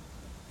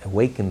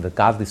awaken the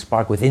godly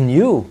spark within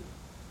you,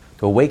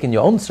 to awaken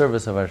your own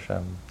service of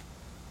Hashem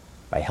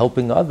by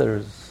helping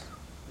others,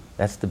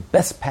 that's the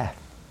best path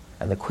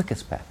and the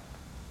quickest path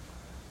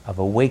of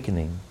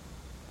awakening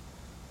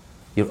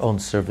your own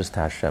service to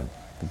Hashem.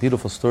 The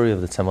beautiful story of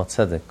the Tzemach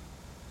Tzedek.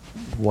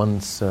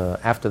 Once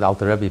after the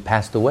Alter Rebbe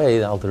passed away,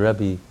 the Alter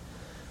Rebbe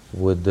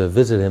would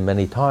visit him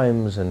many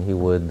times and he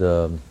would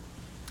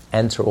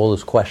answer all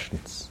his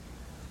questions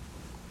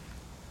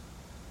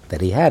that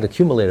he had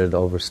accumulated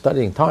over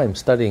studying.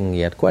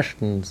 He had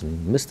questions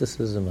in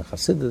mysticism and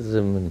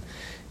Hasidism and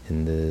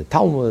in the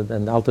Talmud,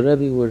 and the Alter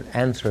Rebbe would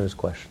answer his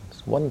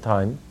questions. One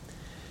time,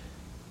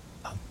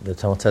 the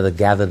Tzemach Tzedek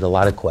gathered a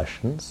lot of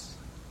questions,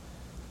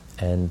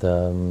 and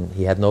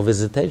he had no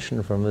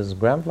visitation from his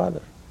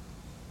grandfather.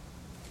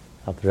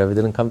 Alter Rebbe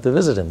didn't come to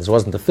visit him. This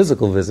wasn't a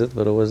physical visit,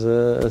 but it was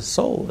a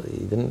soul.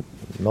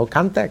 No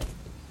contact.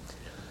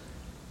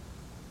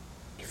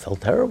 He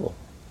felt terrible.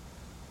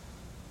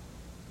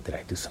 Did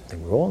I do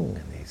something wrong?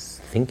 And he's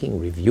thinking,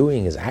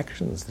 reviewing his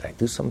actions. Did I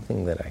do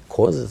something that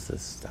causes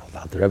this?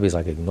 The Rebbe is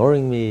like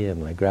ignoring me,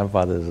 and my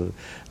grandfather is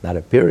not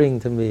appearing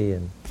to me,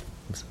 and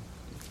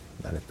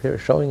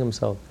showing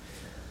himself.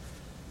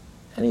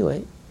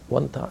 Anyway,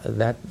 one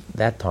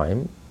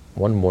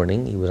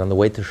morning, he was on the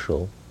way to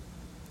shul,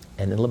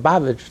 and in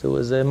Lubavitch there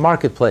was a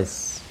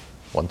marketplace.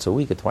 Once a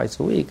week or twice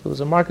a week, there was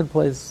a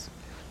marketplace.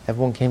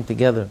 Everyone came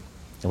together.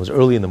 It was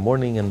early in the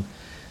morning, and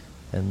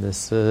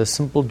this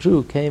simple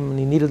Jew came and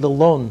he needed a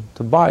loan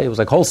to buy. It was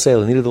like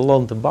wholesale, he needed a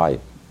loan to buy.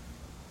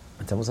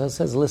 And someone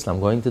says, listen, I'm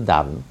going to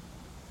daven.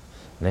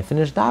 When I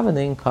finish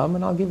davening, come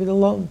and I'll give you the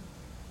loan.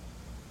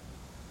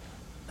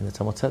 And the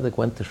Tzemach Tzedek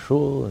went to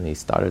shul and he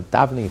started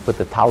davening. He put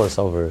the talus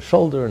over his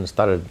shoulder and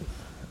started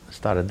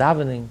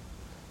davening.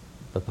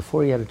 But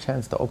before he had a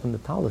chance to open the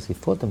talus, he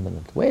thought a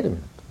minute, wait a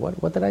minute,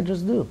 what did I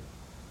just do?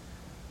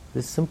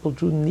 This simple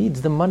Jew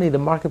needs the money. The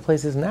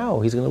marketplace is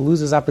now. He's going to lose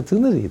his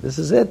opportunity. This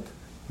is it.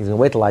 He's going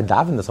to wait till I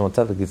daven. The Tzemach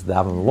Tzedek gets to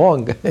daven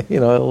long.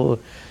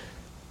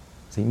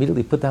 So he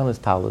immediately put down his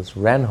talus,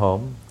 ran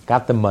home,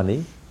 got the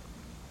money,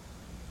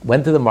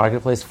 went to the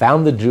marketplace,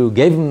 found the Jew,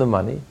 gave him the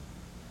money,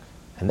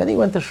 and then he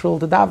went to shul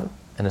to daven.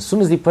 And as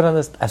soon as he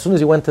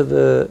went to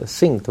the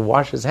sink to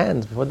wash his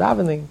hands before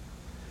davening,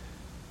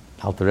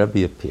 Alter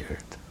Rebbe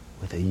appeared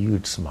with a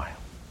huge smile.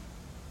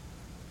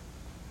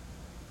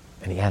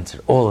 And he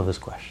answered all of his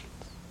questions.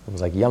 It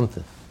was like Yom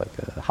Tov, like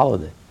a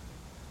holiday.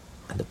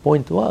 And the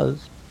point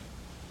was,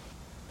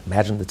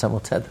 imagine the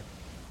Tzemach Tzedek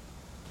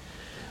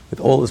with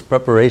all his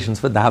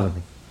preparations for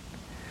davening.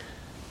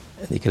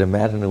 And you can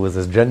imagine it was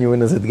as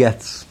genuine as it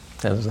gets,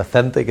 and as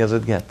authentic as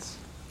it gets.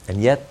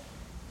 And yet,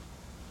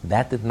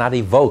 that did not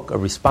evoke a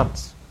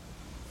response.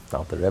 The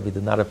Alter Rebbe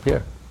did not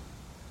appear.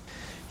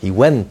 He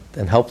went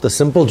and helped a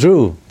simple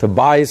Jew to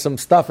buy some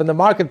stuff in the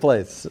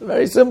marketplace.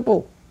 Very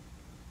simple.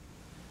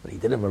 But he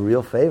did him a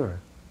real favor.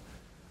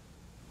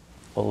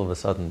 All of a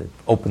sudden, it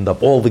opened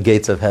up all the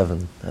gates of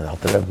heaven, and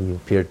Alter Rebbe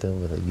appeared to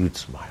him with a huge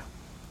smile.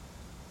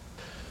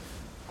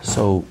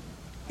 So,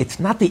 it's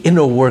not the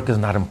inner work is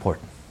not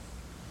important.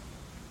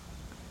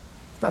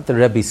 It's not the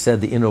Rebbe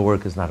said the inner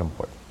work is not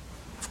important.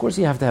 Of course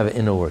you have to have an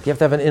inner work. You have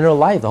to have an inner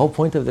life. The whole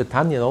point of the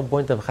Tanya, the whole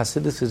point of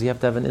Hasidus is you have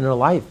to have an inner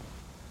life.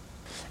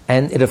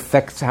 And it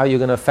affects how you're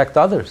going to affect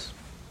others.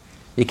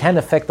 You can't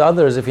affect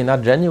others if you're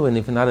not genuine,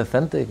 if you're not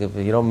authentic, if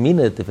you don't mean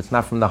it, if it's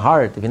not from the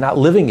heart, if you're not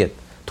living it.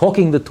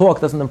 Talking the talk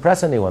doesn't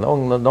impress anyone.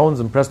 No one's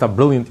impressed how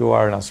brilliant you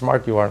are and how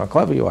smart you are and how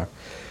clever you are.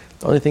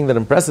 The only thing that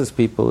impresses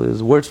people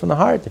is words from the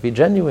heart. If you're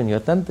genuine, you're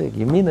authentic,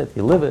 you mean it,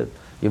 you live it,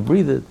 you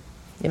breathe it.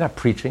 You're not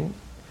preaching.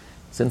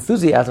 It's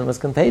enthusiasm, it's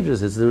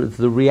contagious, it's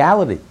the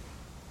reality.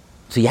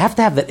 So you have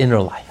to have that inner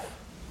life,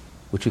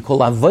 which we call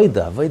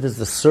avodah. Avodah is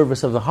the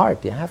service of the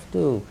heart. You have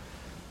to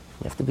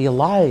be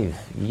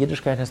alive.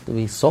 Yiddishkeit has to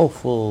be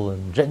soulful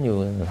and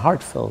genuine and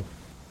heartfelt.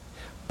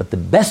 But the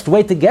best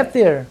way to get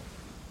there,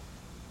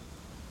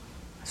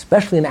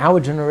 especially in our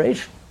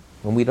generation,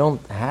 when we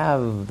don't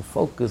have the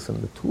focus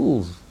and the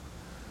tools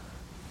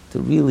to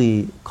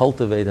really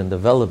cultivate and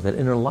develop that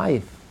inner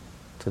life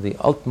to the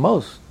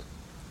utmost,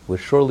 we're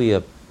surely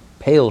a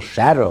pale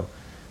shadow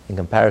in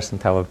comparison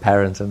to our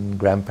parents and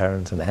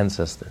grandparents and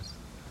ancestors.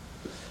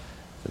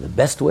 So the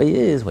best way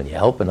is when you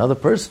help another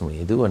person, when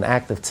you do an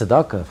act of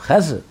tzedakah, of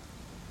chesed,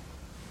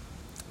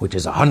 which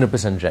is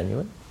 100%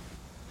 genuine,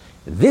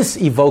 this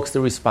evokes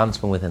the response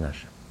from within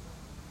Hashem.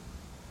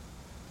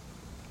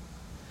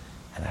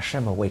 And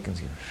Hashem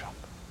awakens you to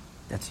Shabbat.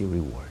 That's your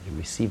reward. You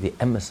receive the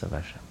emes of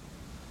Hashem.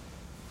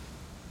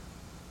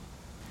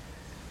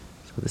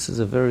 So this is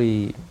a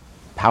very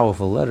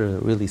powerful letter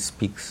that really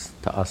speaks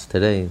to us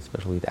today,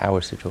 especially to our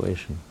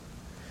situation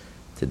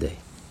today.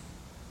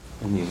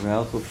 And the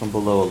arousal from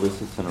below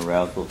elicits an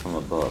arousal from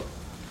above.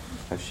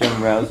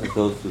 Hashem rouses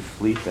those who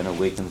sleep and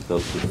awakens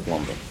those who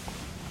slumber.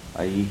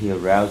 I.e., he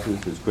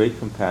arouses his great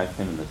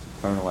compassion and the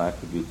supernal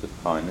attributes of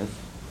kindness,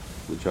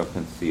 which are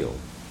concealed.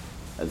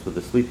 As with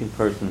the sleeping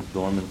person's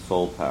dormant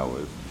soul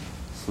powers,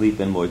 sleep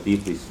and more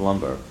deeply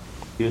slumber,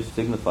 here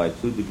signify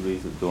 2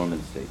 degrees of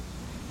dormancy,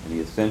 and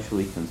the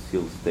essentially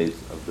concealed states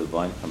of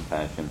divine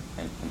compassion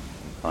and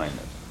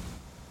kindness.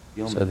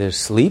 So there's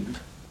sleep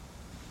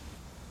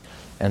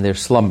and there's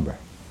slumber.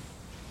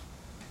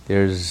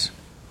 The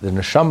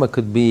neshama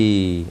could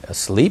be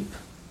asleep.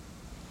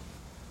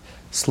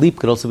 Sleep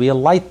could also be a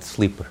light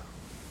sleeper.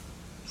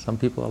 Some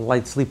people are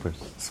light sleepers.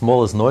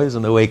 Smallest noise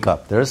and they wake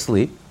up. They're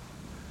asleep,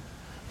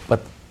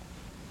 but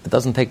it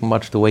doesn't take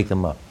much to wake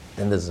them up.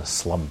 Then there's a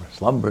slumber.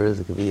 Slumber is,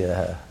 it could be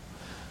a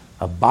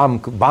bomb.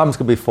 Bombs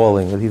could be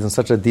falling, but he's in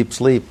such a deep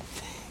sleep.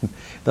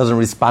 Doesn't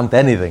respond to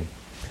anything.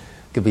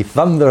 It could be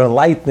thunder and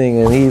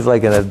lightning, and he's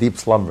like in a deep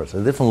slumber.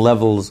 So different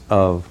levels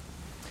of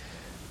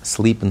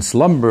sleep and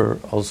slumber,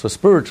 also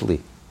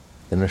spiritually.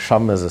 The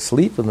neshama is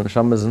asleep, and the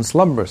neshama is in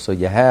slumber. So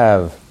you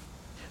have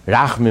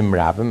Rachmim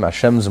Rabim,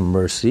 Hashem's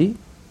mercy,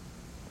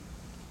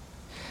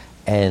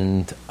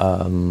 and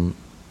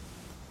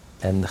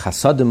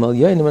Chasadim Al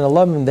Yonim and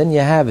Alamim. Then you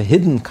have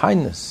hidden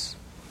kindness,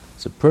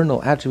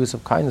 supernal attributes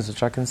of kindness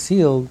which are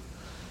concealed,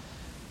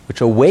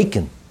 which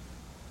awaken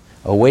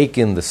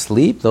the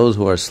sleep, those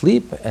who are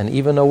asleep, and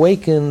even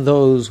awaken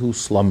those who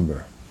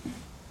slumber,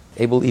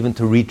 able even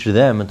to reach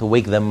them and to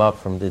wake them up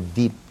from the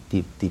deep,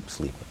 deep, deep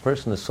sleep. A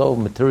person is so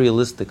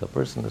materialistic, a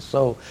person is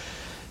so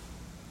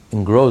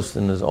engrossed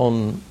in his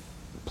own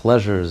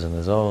pleasures and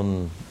his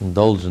own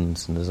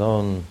indulgence and his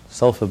own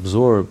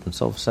self-absorbed and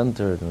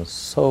self-centered and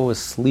so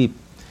asleep,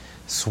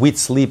 sweet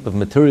sleep of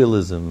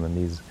materialism, and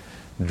he's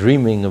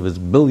dreaming of his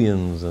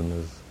billions and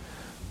his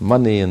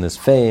money and his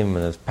fame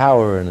and his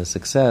power and his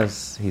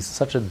success. He's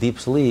such a deep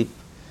sleep,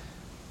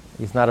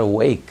 he's not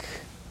awake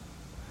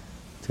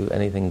to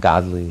anything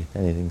godly,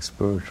 anything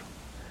spiritual.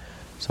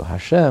 So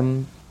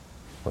Hashem,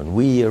 when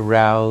we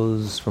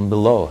arouse from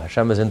below,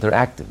 Hashem is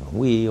interactive. When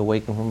we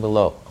awaken from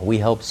below, we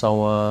help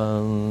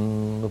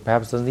someone who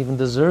perhaps doesn't even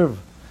deserve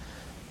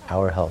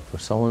our help, or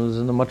someone who's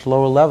in a much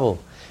lower level,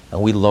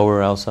 and we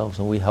lower ourselves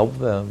and we help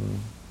them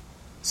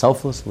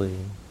selflessly,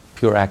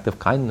 pure act of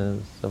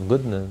kindness, of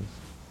goodness.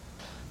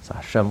 So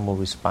Hashem will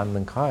respond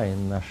in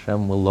kind.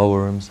 Hashem will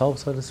lower himself,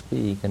 so to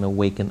speak, and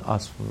awaken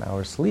us from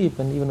our sleep,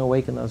 and even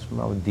awaken us from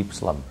our deep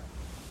slumber.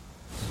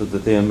 So that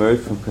they emerge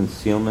from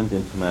concealment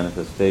into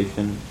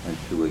manifestation and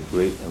to a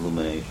great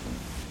illumination,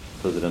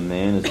 so that a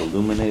man is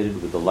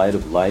illuminated with the light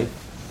of life,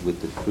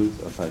 with the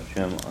truth of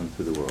Hashem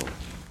unto the world.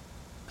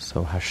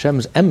 So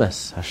Hashem's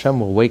emes, Hashem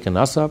will waken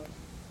us up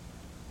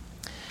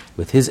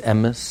with his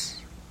emes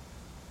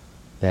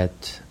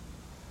that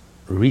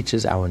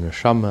reaches our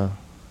neshama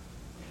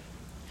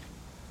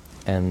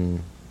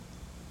and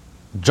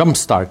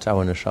jumpstarts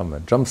our neshama,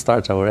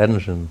 jumpstarts our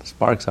engine,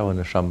 sparks our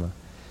neshama,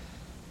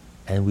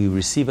 and we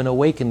receive an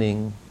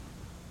awakening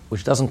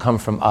which doesn't come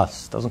from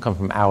us, doesn't come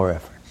from our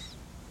efforts.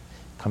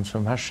 It comes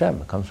from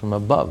Hashem, it comes from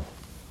above.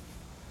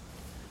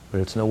 But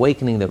it's an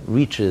awakening that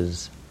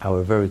reaches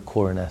our very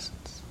core and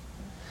essence.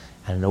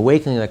 And an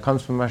awakening that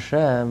comes from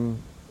Hashem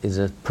is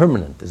a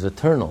permanent, is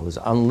eternal, is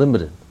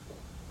unlimited.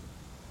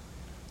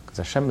 Because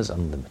Hashem is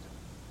unlimited.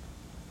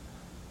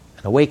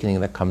 An awakening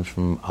that comes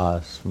from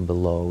us, from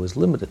below, is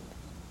limited.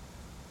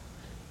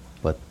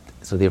 But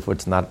so therefore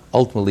it's not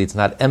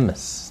emes,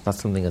 it's not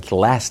something that's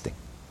lasting.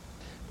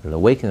 But an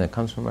awakening that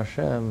comes from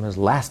Hashem has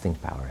lasting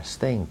power, has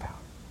staying power.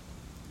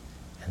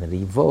 And it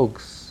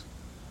evokes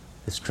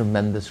this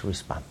tremendous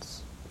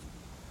response.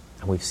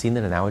 And we've seen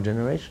it in our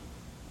generation.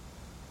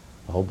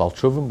 The whole Baal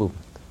Teshuva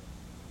movement.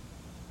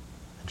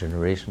 A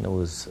generation that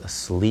was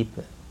asleep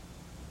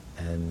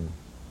and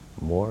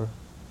more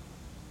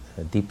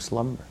in a deep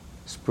slumber,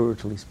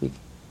 spiritually speaking.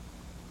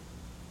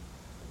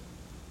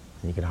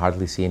 And you can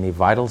hardly see any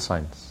vital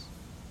signs,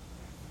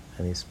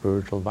 any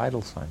spiritual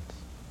vital signs.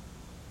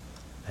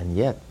 And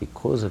yet,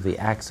 because of the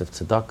acts of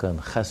tzedakah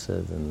and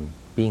chesed and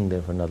being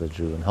there for another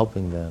Jew and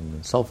helping them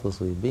and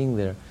selflessly being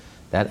there,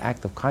 that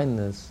act of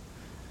kindness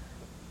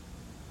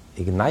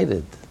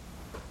ignited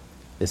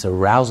this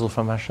arousal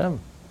from Hashem.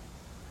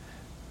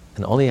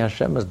 And only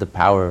Hashem has the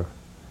power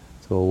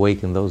to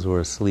awaken those who are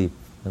asleep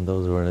and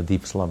those who are in a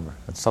deep slumber.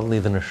 And suddenly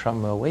the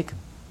neshama awakened.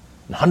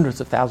 And hundreds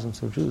of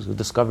thousands of Jews who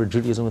discovered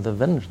Judaism with a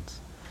vengeance.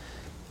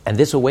 And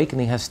this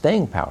awakening has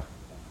staying power.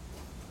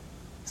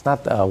 It's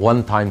not a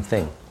one-time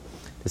thing.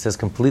 This has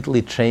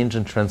completely changed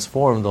and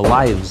transformed the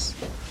lives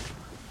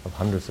of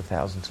hundreds of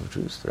thousands of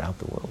Jews throughout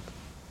the world.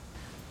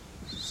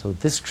 So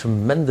this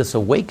tremendous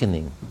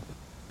awakening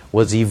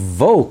was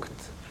evoked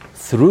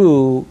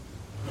through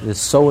the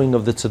sowing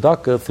of the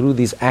tzedakah, through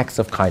these acts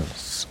of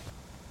kindness.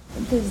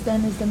 This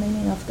then is the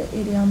meaning of the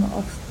idiom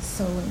of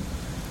sowing,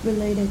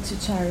 related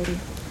to charity,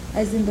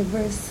 as in the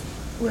verse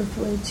with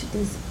which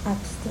this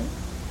abstent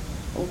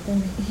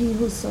open, he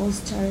who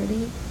sows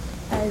charity,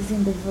 as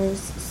in the verse,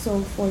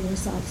 sow for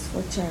yourselves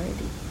for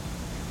charity.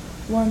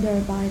 One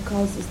thereby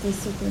causes the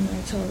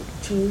supernatural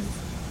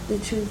truth, the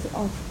truth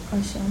of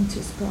Hashem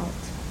to sprout,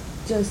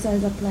 just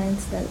as a plant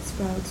that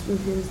sprouts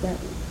reveals that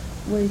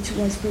which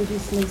was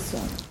previously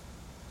sown.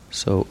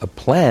 So a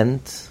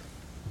plant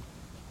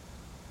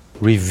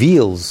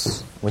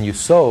reveals, when you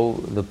sow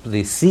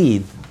the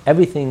seed,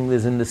 everything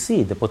is in the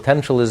seed, the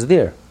potential is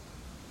there.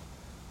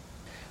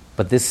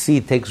 But this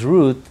seed takes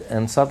root,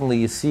 and suddenly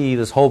you see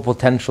this whole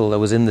potential that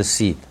was in the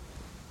seed.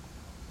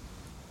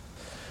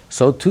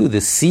 So too,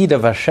 the seed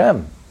of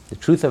Hashem, the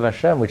truth of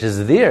Hashem, which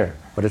is there,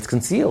 but it's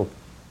concealed,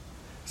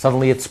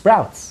 suddenly it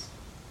sprouts.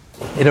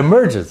 It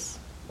emerges.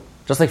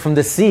 Just like from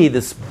the seed,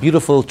 this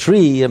beautiful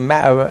tree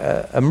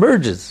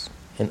emerges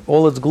in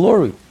all its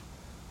glory.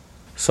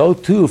 So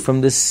too,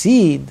 from the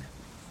seed,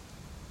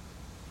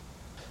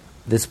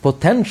 this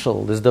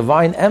potential, this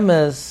divine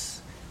emes,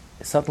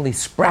 suddenly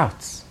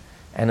sprouts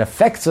and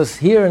affects us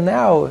here and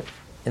now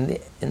in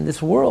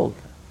this world.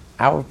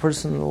 Our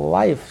personal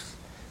lives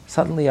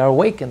suddenly are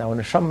awakened. Our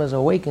neshama is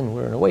awakened.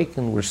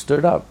 We're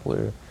stirred up.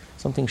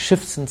 Something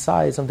shifts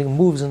inside. Something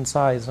moves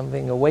inside.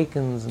 Something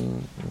awakens,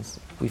 and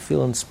we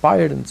feel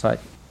inspired inside.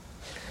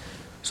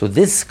 So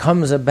this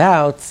comes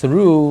about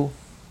through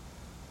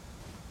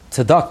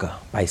tzedakah.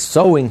 By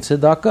sowing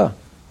tzedakah,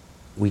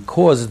 we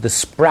cause the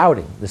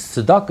sprouting. The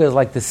tzedakah is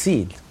like the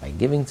seed. By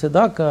giving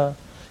tzedakah,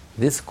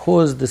 this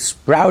caused the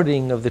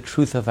sprouting of the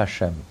truth of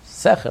Hashem.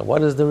 Secher,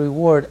 what is the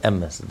reward?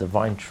 Emes, the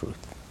divine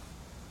truth.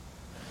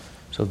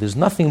 So there's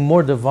nothing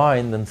more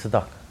divine than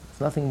tzedakah.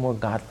 There's nothing more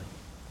godly.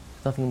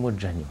 There's nothing more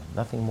genuine.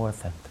 Nothing more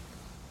authentic.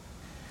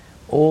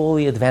 All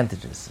the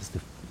advantages, as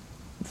the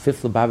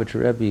fifth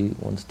Lubavitcher Rebbe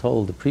once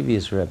told the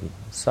previous Rebbe,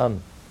 his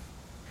son,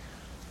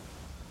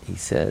 he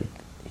said,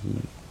 he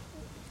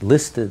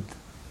listed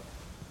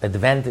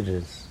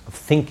advantages of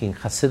thinking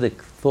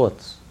Hasidic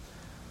thoughts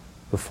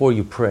before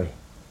you pray.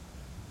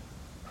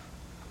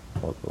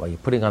 While you're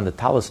putting on the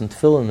talis and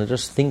tefillin and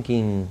just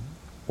thinking,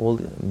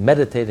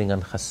 meditating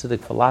on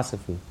Hasidic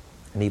philosophy.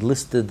 And he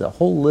listed a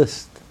whole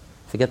list,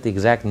 forget the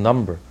exact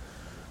number,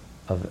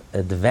 of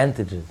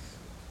advantages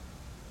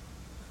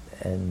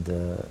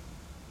and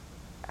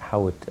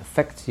how it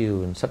affects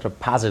you in such a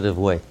positive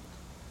way.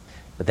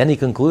 But then he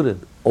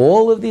concluded,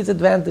 all of these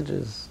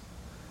advantages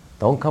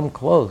don't come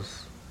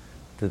close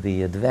to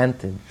the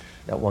advantage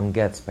that one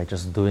gets by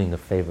just doing a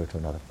favor to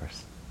another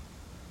person.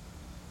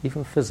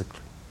 Even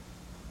physically.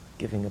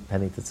 Giving a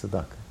penny to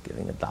tzedakah,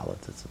 giving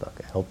 $1 to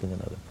tzedakah, helping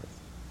another person.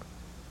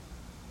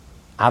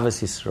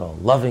 Avos Yisrael,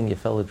 loving your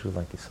fellow Jew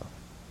like yourself.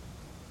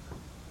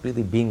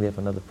 Really being there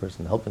for another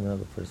person, helping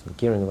another person,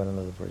 caring about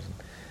another person.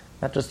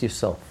 Not just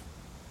yourself.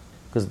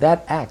 Because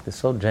that act is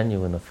so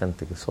genuine,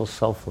 authentic, it's so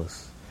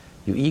selfless.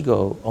 Your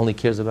ego only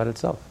cares about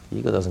itself.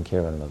 Your ego doesn't care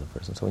about another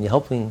person. So when you're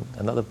helping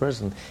another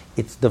person,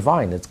 it's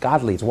divine, it's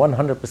godly, it's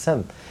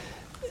 100%.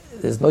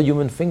 There's no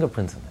human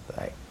fingerprints in it,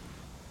 right?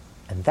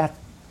 And that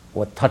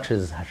what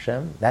touches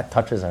Hashem,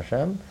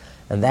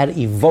 and that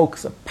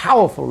evokes a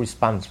powerful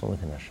response from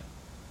within Hashem.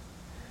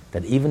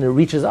 that even it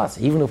reaches us,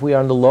 even if we are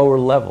on the lower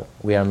level,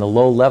 we are on the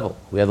low level,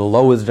 we are the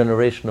lowest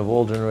generation of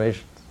all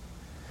generations.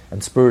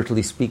 And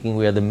spiritually speaking,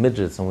 we are the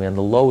midgets and we are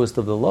the lowest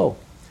of the low.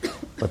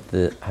 But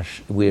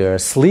we are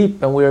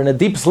asleep and we are in a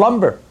deep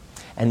slumber.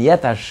 And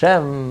yet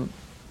Hashem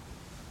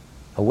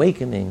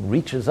awakening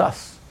reaches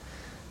us.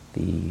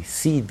 The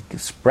seed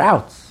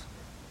sprouts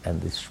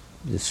and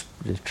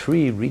the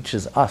tree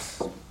reaches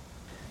us.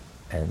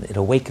 And it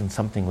awakens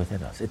something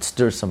within us. It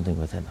stirs something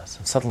within us.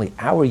 And suddenly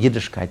our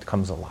Yiddishkeit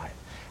comes alive.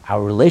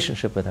 Our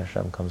relationship with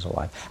Hashem comes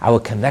alive. Our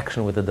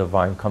connection with the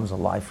divine comes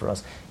alive for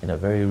us in a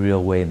very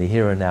real way in the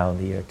here and now in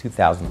the year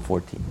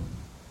 2014.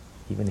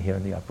 Even here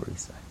in the Upper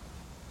East Side.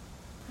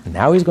 And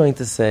now he's going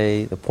to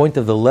say, the point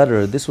of the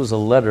letter, this was a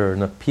letter,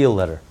 an appeal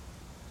letter.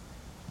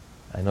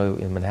 I know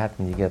in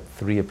Manhattan you get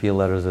 3 appeal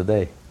letters a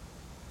day.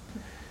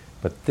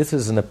 But this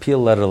is an appeal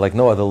letter like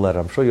no other letter.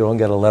 I'm sure you don't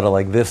get a letter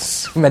like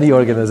this from any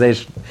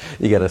organization.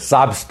 You get a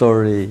sob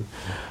story,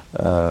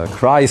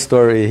 cry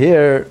story.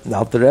 Here,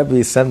 Alter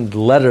Rebbe sent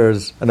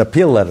letters, an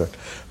appeal letter.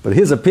 But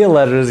his appeal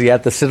letters, he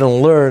had to sit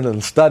and learn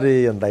and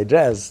study and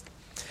digest.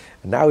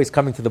 And now he's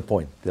coming to the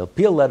point. The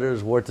appeal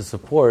letters were to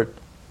support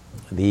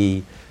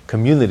the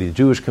community, the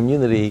Jewish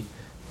community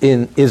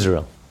in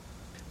Israel.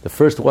 The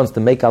first ones to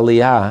make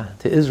Aliyah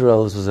to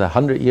Israel, this was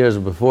 100 years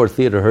before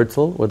Theodor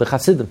Herzl, were the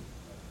Hasidim.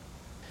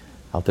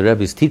 Alter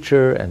Rebbe's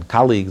teacher and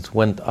colleagues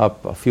went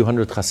up, a few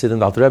hundred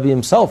Hasidim. Alter Rebbe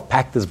himself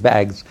packed his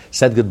bags,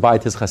 said goodbye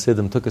to his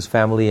Hasidim, took his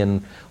family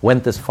and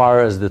went as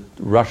far as the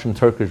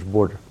Russian-Turkish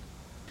border.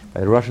 By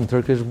the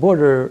Russian-Turkish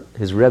border,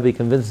 his Rebbe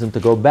convinced him to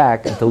go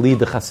back and to lead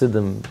the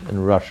Hasidim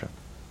in Russia.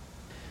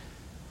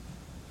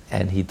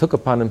 And he took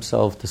upon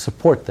himself to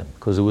support them,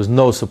 because there was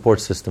no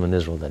support system in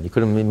Israel then. You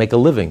couldn't make a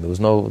living. There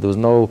was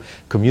no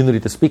community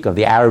to speak of.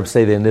 The Arabs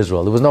stayed in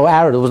Israel. There was no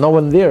Arab. There was no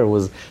one there. It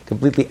was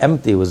completely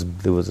empty.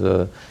 There was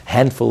a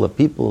handful of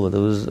people.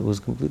 It was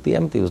completely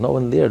empty. There was no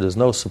one there. There's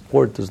no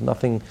support. There's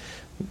nothing.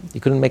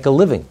 You couldn't make a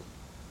living.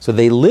 So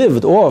they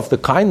lived off the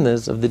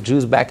kindness of the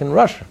Jews back in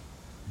Russia,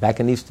 back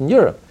in Eastern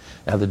Europe.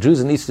 Now the Jews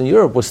in Eastern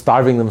Europe were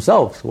starving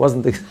themselves. It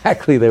wasn't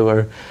exactly they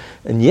were,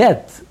 and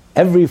yet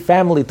every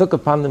family took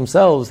upon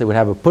themselves. They would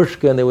have a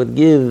pushka and they would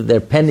give their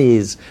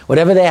pennies.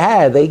 Whatever they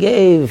had, they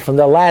gave from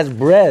their last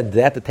bread.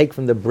 They had to take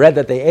from the bread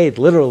that they ate,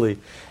 literally,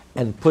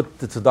 and put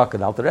the tzedakah.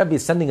 The Alter Rebbe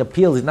is sending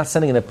appeals. He's not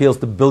sending an appeals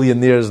to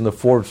billionaires in the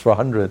Forbes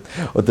 400,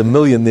 or to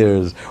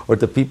millionaires, or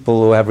to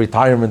people who have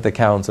retirement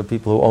accounts, or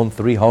people who own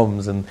 3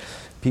 homes, and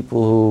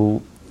people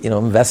who,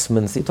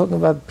 investments. He's talking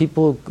about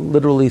people who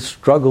literally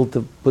struggle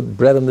to put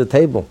bread on the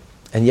table.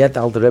 And yet,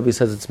 Alter Rebbe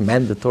says it's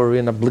mandatory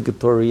and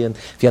obligatory. And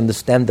if you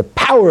understand the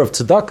power of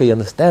tzedakah, you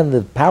understand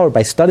the power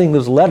by studying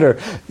this letter.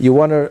 You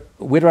want to,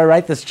 where do I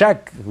write this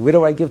check? Where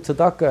do I give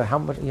tzedakah? How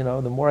much? The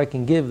more I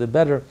can give, the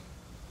better.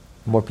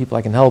 The more people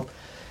I can help.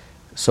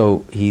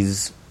 So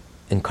he's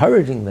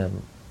encouraging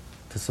them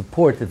to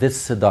support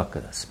this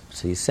tzedakah.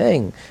 So he's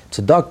saying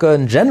tzedakah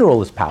in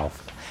general is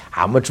powerful.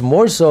 How much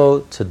more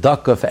so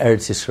tzedakah for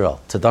Eretz Yisrael,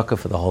 tzedakah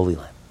for the Holy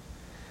Land.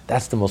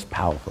 That's the most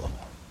powerful of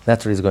all.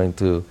 That's what he's going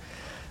to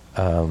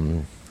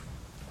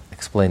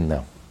explain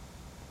now.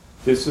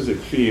 This is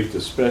achieved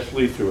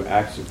especially through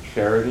acts of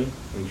charity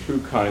and true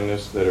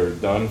kindness that are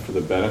done for the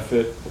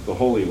benefit of the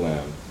Holy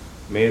Land.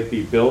 May it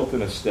be built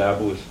and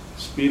established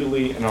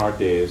speedily in our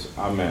days.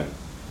 Amen.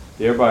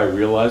 Thereby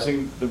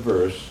realizing the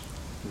verse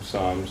from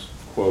Psalms,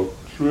 quote,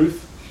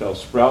 truth shall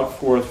sprout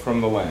forth from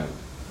the land,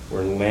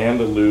 where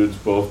land alludes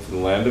both to the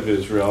land of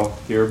Israel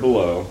here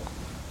below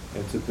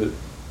and to the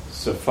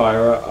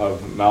Sephirah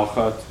of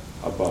Malchat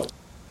above.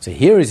 So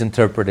here he's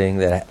interpreting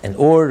that in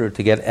order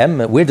to get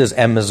emes, where does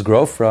emes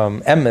grow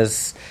from?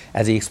 Emes,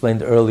 as he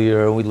explained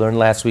earlier, we learned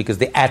last week, is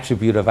the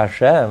attribute of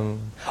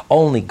Hashem.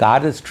 Only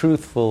God is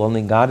truthful,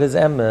 only God is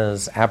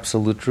emes,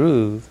 absolute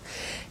truth.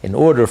 In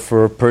order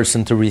for a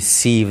person to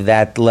receive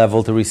that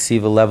level, to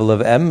receive a level of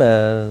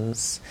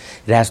emes,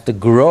 it has to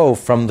grow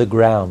from the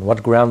ground.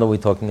 What ground are we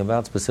talking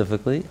about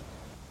specifically?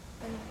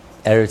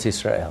 Eretz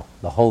Yisrael,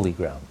 the holy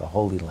ground, the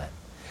holy land.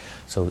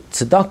 So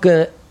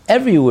tzedakah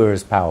everywhere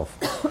is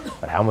powerful.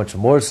 But how much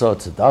more so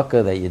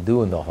tzedakah that you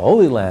do in the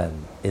Holy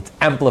Land? It's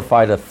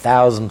amplified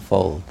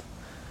 1,000-fold.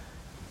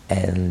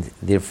 And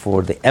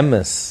therefore the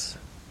emes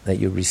that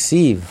you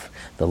receive,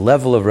 the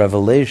level of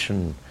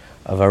revelation,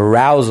 of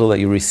arousal that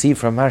you receive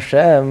from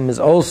Hashem is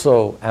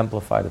also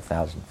amplified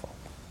 1,000-fold.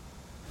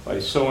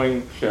 By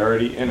sowing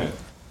charity in it.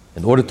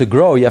 In order to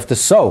grow, you have to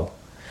sow.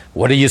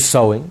 What are you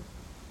sowing?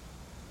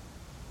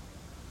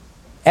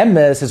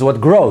 Emes is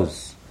what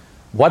grows.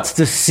 What's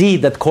the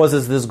seed that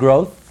causes this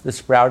growth, this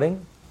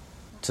sprouting?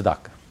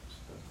 Tzedakah.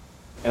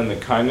 And the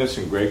kindness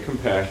and great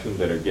compassion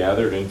that are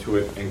gathered into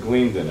it and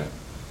gleaned in it,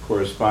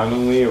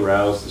 correspondingly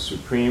arouse the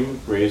supreme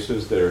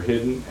graces that are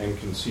hidden and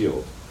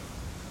concealed.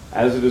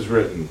 As it is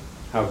written,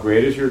 how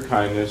great is your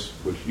kindness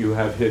which you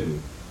have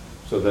hidden,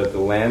 so that the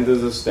land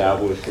is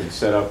established and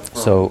set up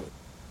firm.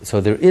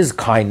 So there is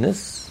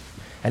kindness,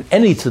 and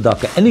any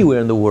tzedakah anywhere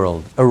in the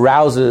world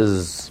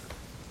arouses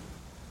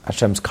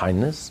Hashem's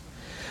kindness.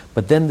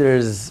 But then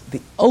there's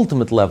the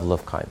ultimate level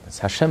of kindness,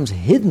 Hashem's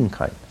hidden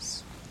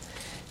kindness.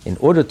 in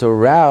order to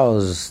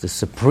arouse the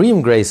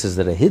supreme graces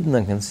that are hidden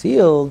and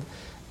concealed,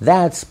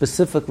 that's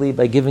specifically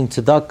by giving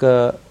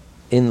tzedakah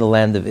in the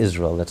land of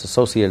Israel, that's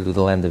associated with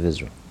the land of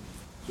Israel.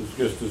 So it's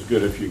just as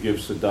good if you give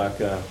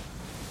tzedakah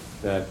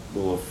that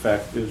will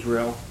affect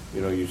Israel.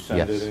 You send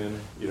Yes. it in.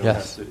 You don't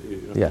Yes. have to, you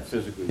don't Yes. have to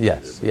physically.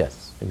 Yes, do it,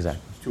 yes,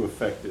 exactly. It's to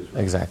affect Israel.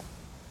 Exactly.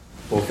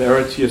 Both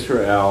Eretz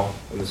Yisrael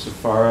and the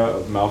Sephara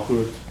of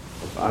Malchut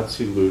of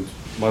Atzilut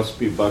must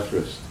be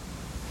buttressed.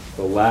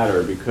 The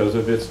latter, because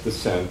of its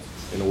descent,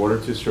 in order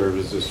to serve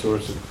as the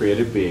source of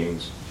created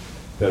beings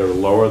that are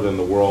lower than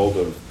the world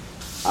of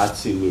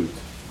Atzilut.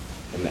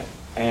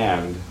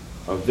 And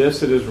of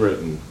this it is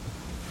written,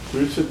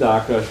 through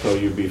tzedakah shall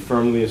you be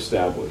firmly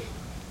established,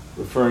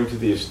 referring to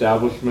the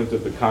establishment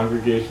of the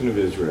congregation of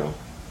Israel,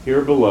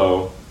 here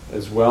below,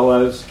 as well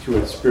as to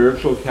its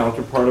spiritual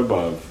counterpart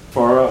above,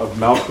 Sephara of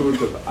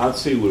Malchut of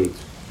Atzilut,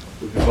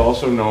 which is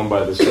also known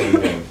by the same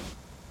name.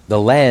 The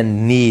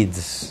land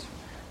needs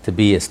to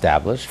be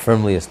established,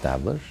 firmly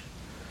established,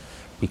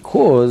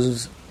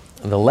 because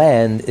the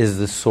land is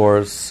the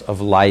source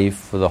of life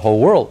for the whole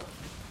world,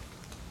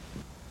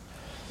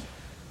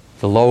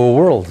 the lower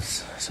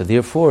worlds. So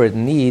therefore it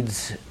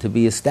needs to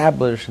be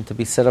established and to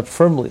be set up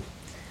firmly.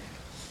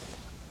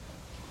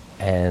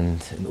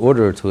 And in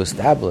order to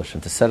establish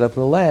and to set up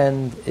the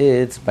land,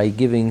 it's by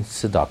giving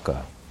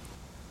tzedakah.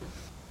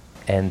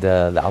 And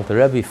the Alter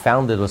Rebbe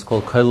founded what's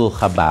called Kollel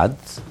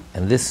Chabad,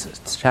 and this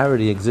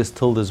charity exists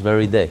till this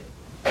very day.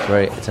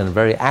 It's a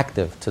very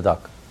active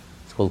tzedakah.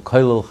 It's called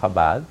Kollel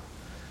Chabad.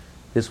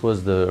 This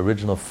was the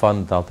original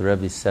fund the Alter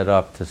Rebbe set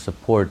up to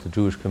support the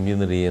Jewish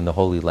community in the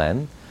Holy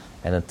Land.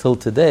 And until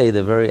today,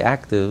 they're very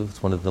active.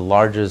 It's one of the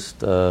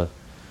largest, I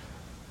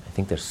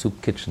think their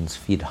soup kitchens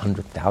feed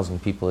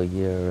 100,000 people a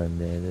year,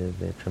 and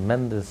they're a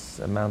tremendous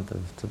amount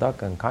of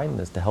tzedakah and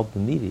kindness to help the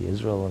needy.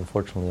 Israel,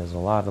 unfortunately, has a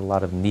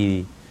lot of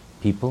needy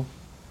people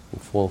who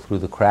fall through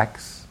the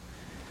cracks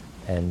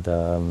and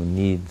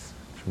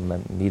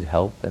need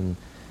help, and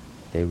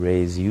they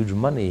raise huge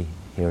money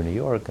here in New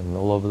York and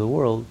all over the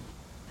world.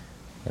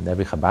 And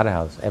every Chabad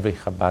house, every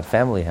Chabad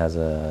family has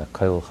a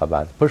Kollel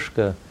Chabad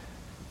pushka,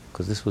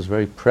 because this was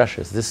very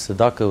precious. This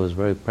tzedakah was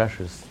very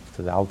precious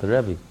to the Alter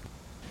Rebbe,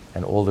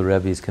 and all the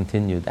Rebbes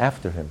continued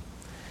after him.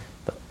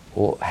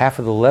 Half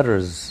of the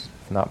letters,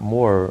 if not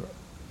more,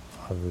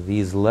 of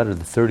these letters,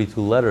 the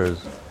 32 letters,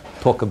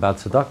 talk about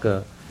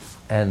tzedakah,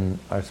 and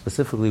are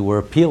specifically were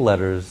appeal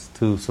letters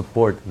to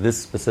support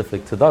this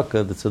specific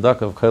tzedakah, the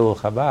tzedakah of Kollel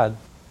Chabad,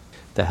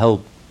 to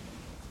help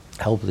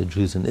the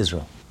Jews in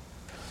Israel.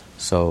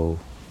 So,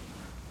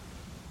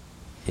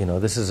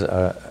 this is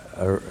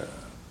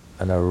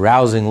an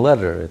arousing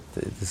letter.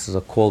 This is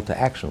a call to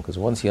action, because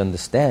once you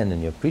understand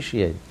and you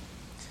appreciate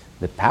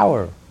the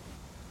power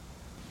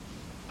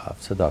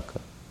of tzedakah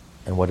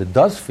and what it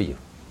does for you,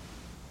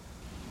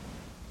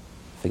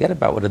 forget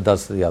about what it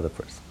does to the other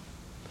person.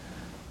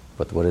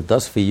 But what it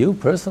does for you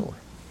personally,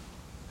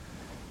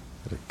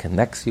 it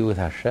connects you with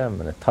Hashem,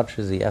 and it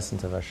touches the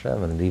essence of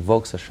Hashem, and it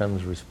evokes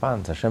Hashem's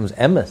response, Hashem's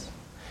emes,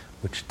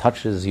 which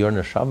touches your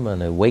neshama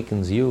and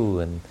awakens you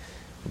and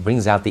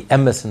brings out the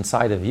emes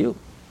inside of you.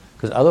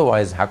 Because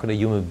otherwise, how could a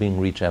human being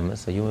reach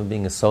emes? A human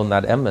being is so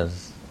not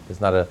emes.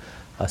 There's not a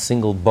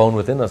single bone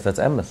within us that's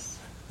emes.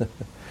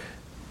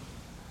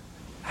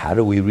 How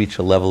do we reach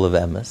a level of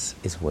emes?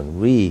 Is when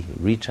we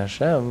reach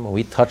Hashem, when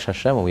we touch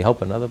Hashem, when we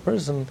help another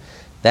person,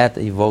 that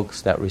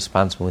evokes that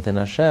response from within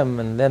Hashem,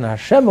 and then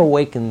Hashem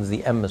awakens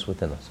the emes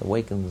within us,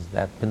 awakens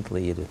that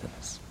pintele yid within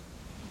us.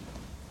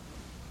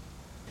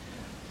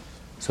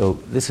 So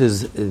this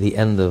is the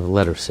end of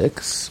letter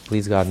 6.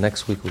 Please God,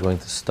 next week we're going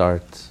to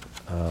start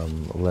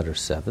letter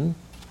 7.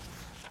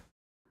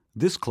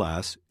 This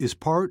class is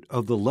part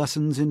of the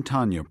Lessons in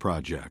Tanya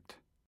project.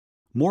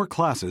 More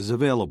classes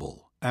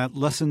available at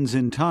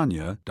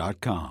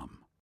lessonsintanya.com.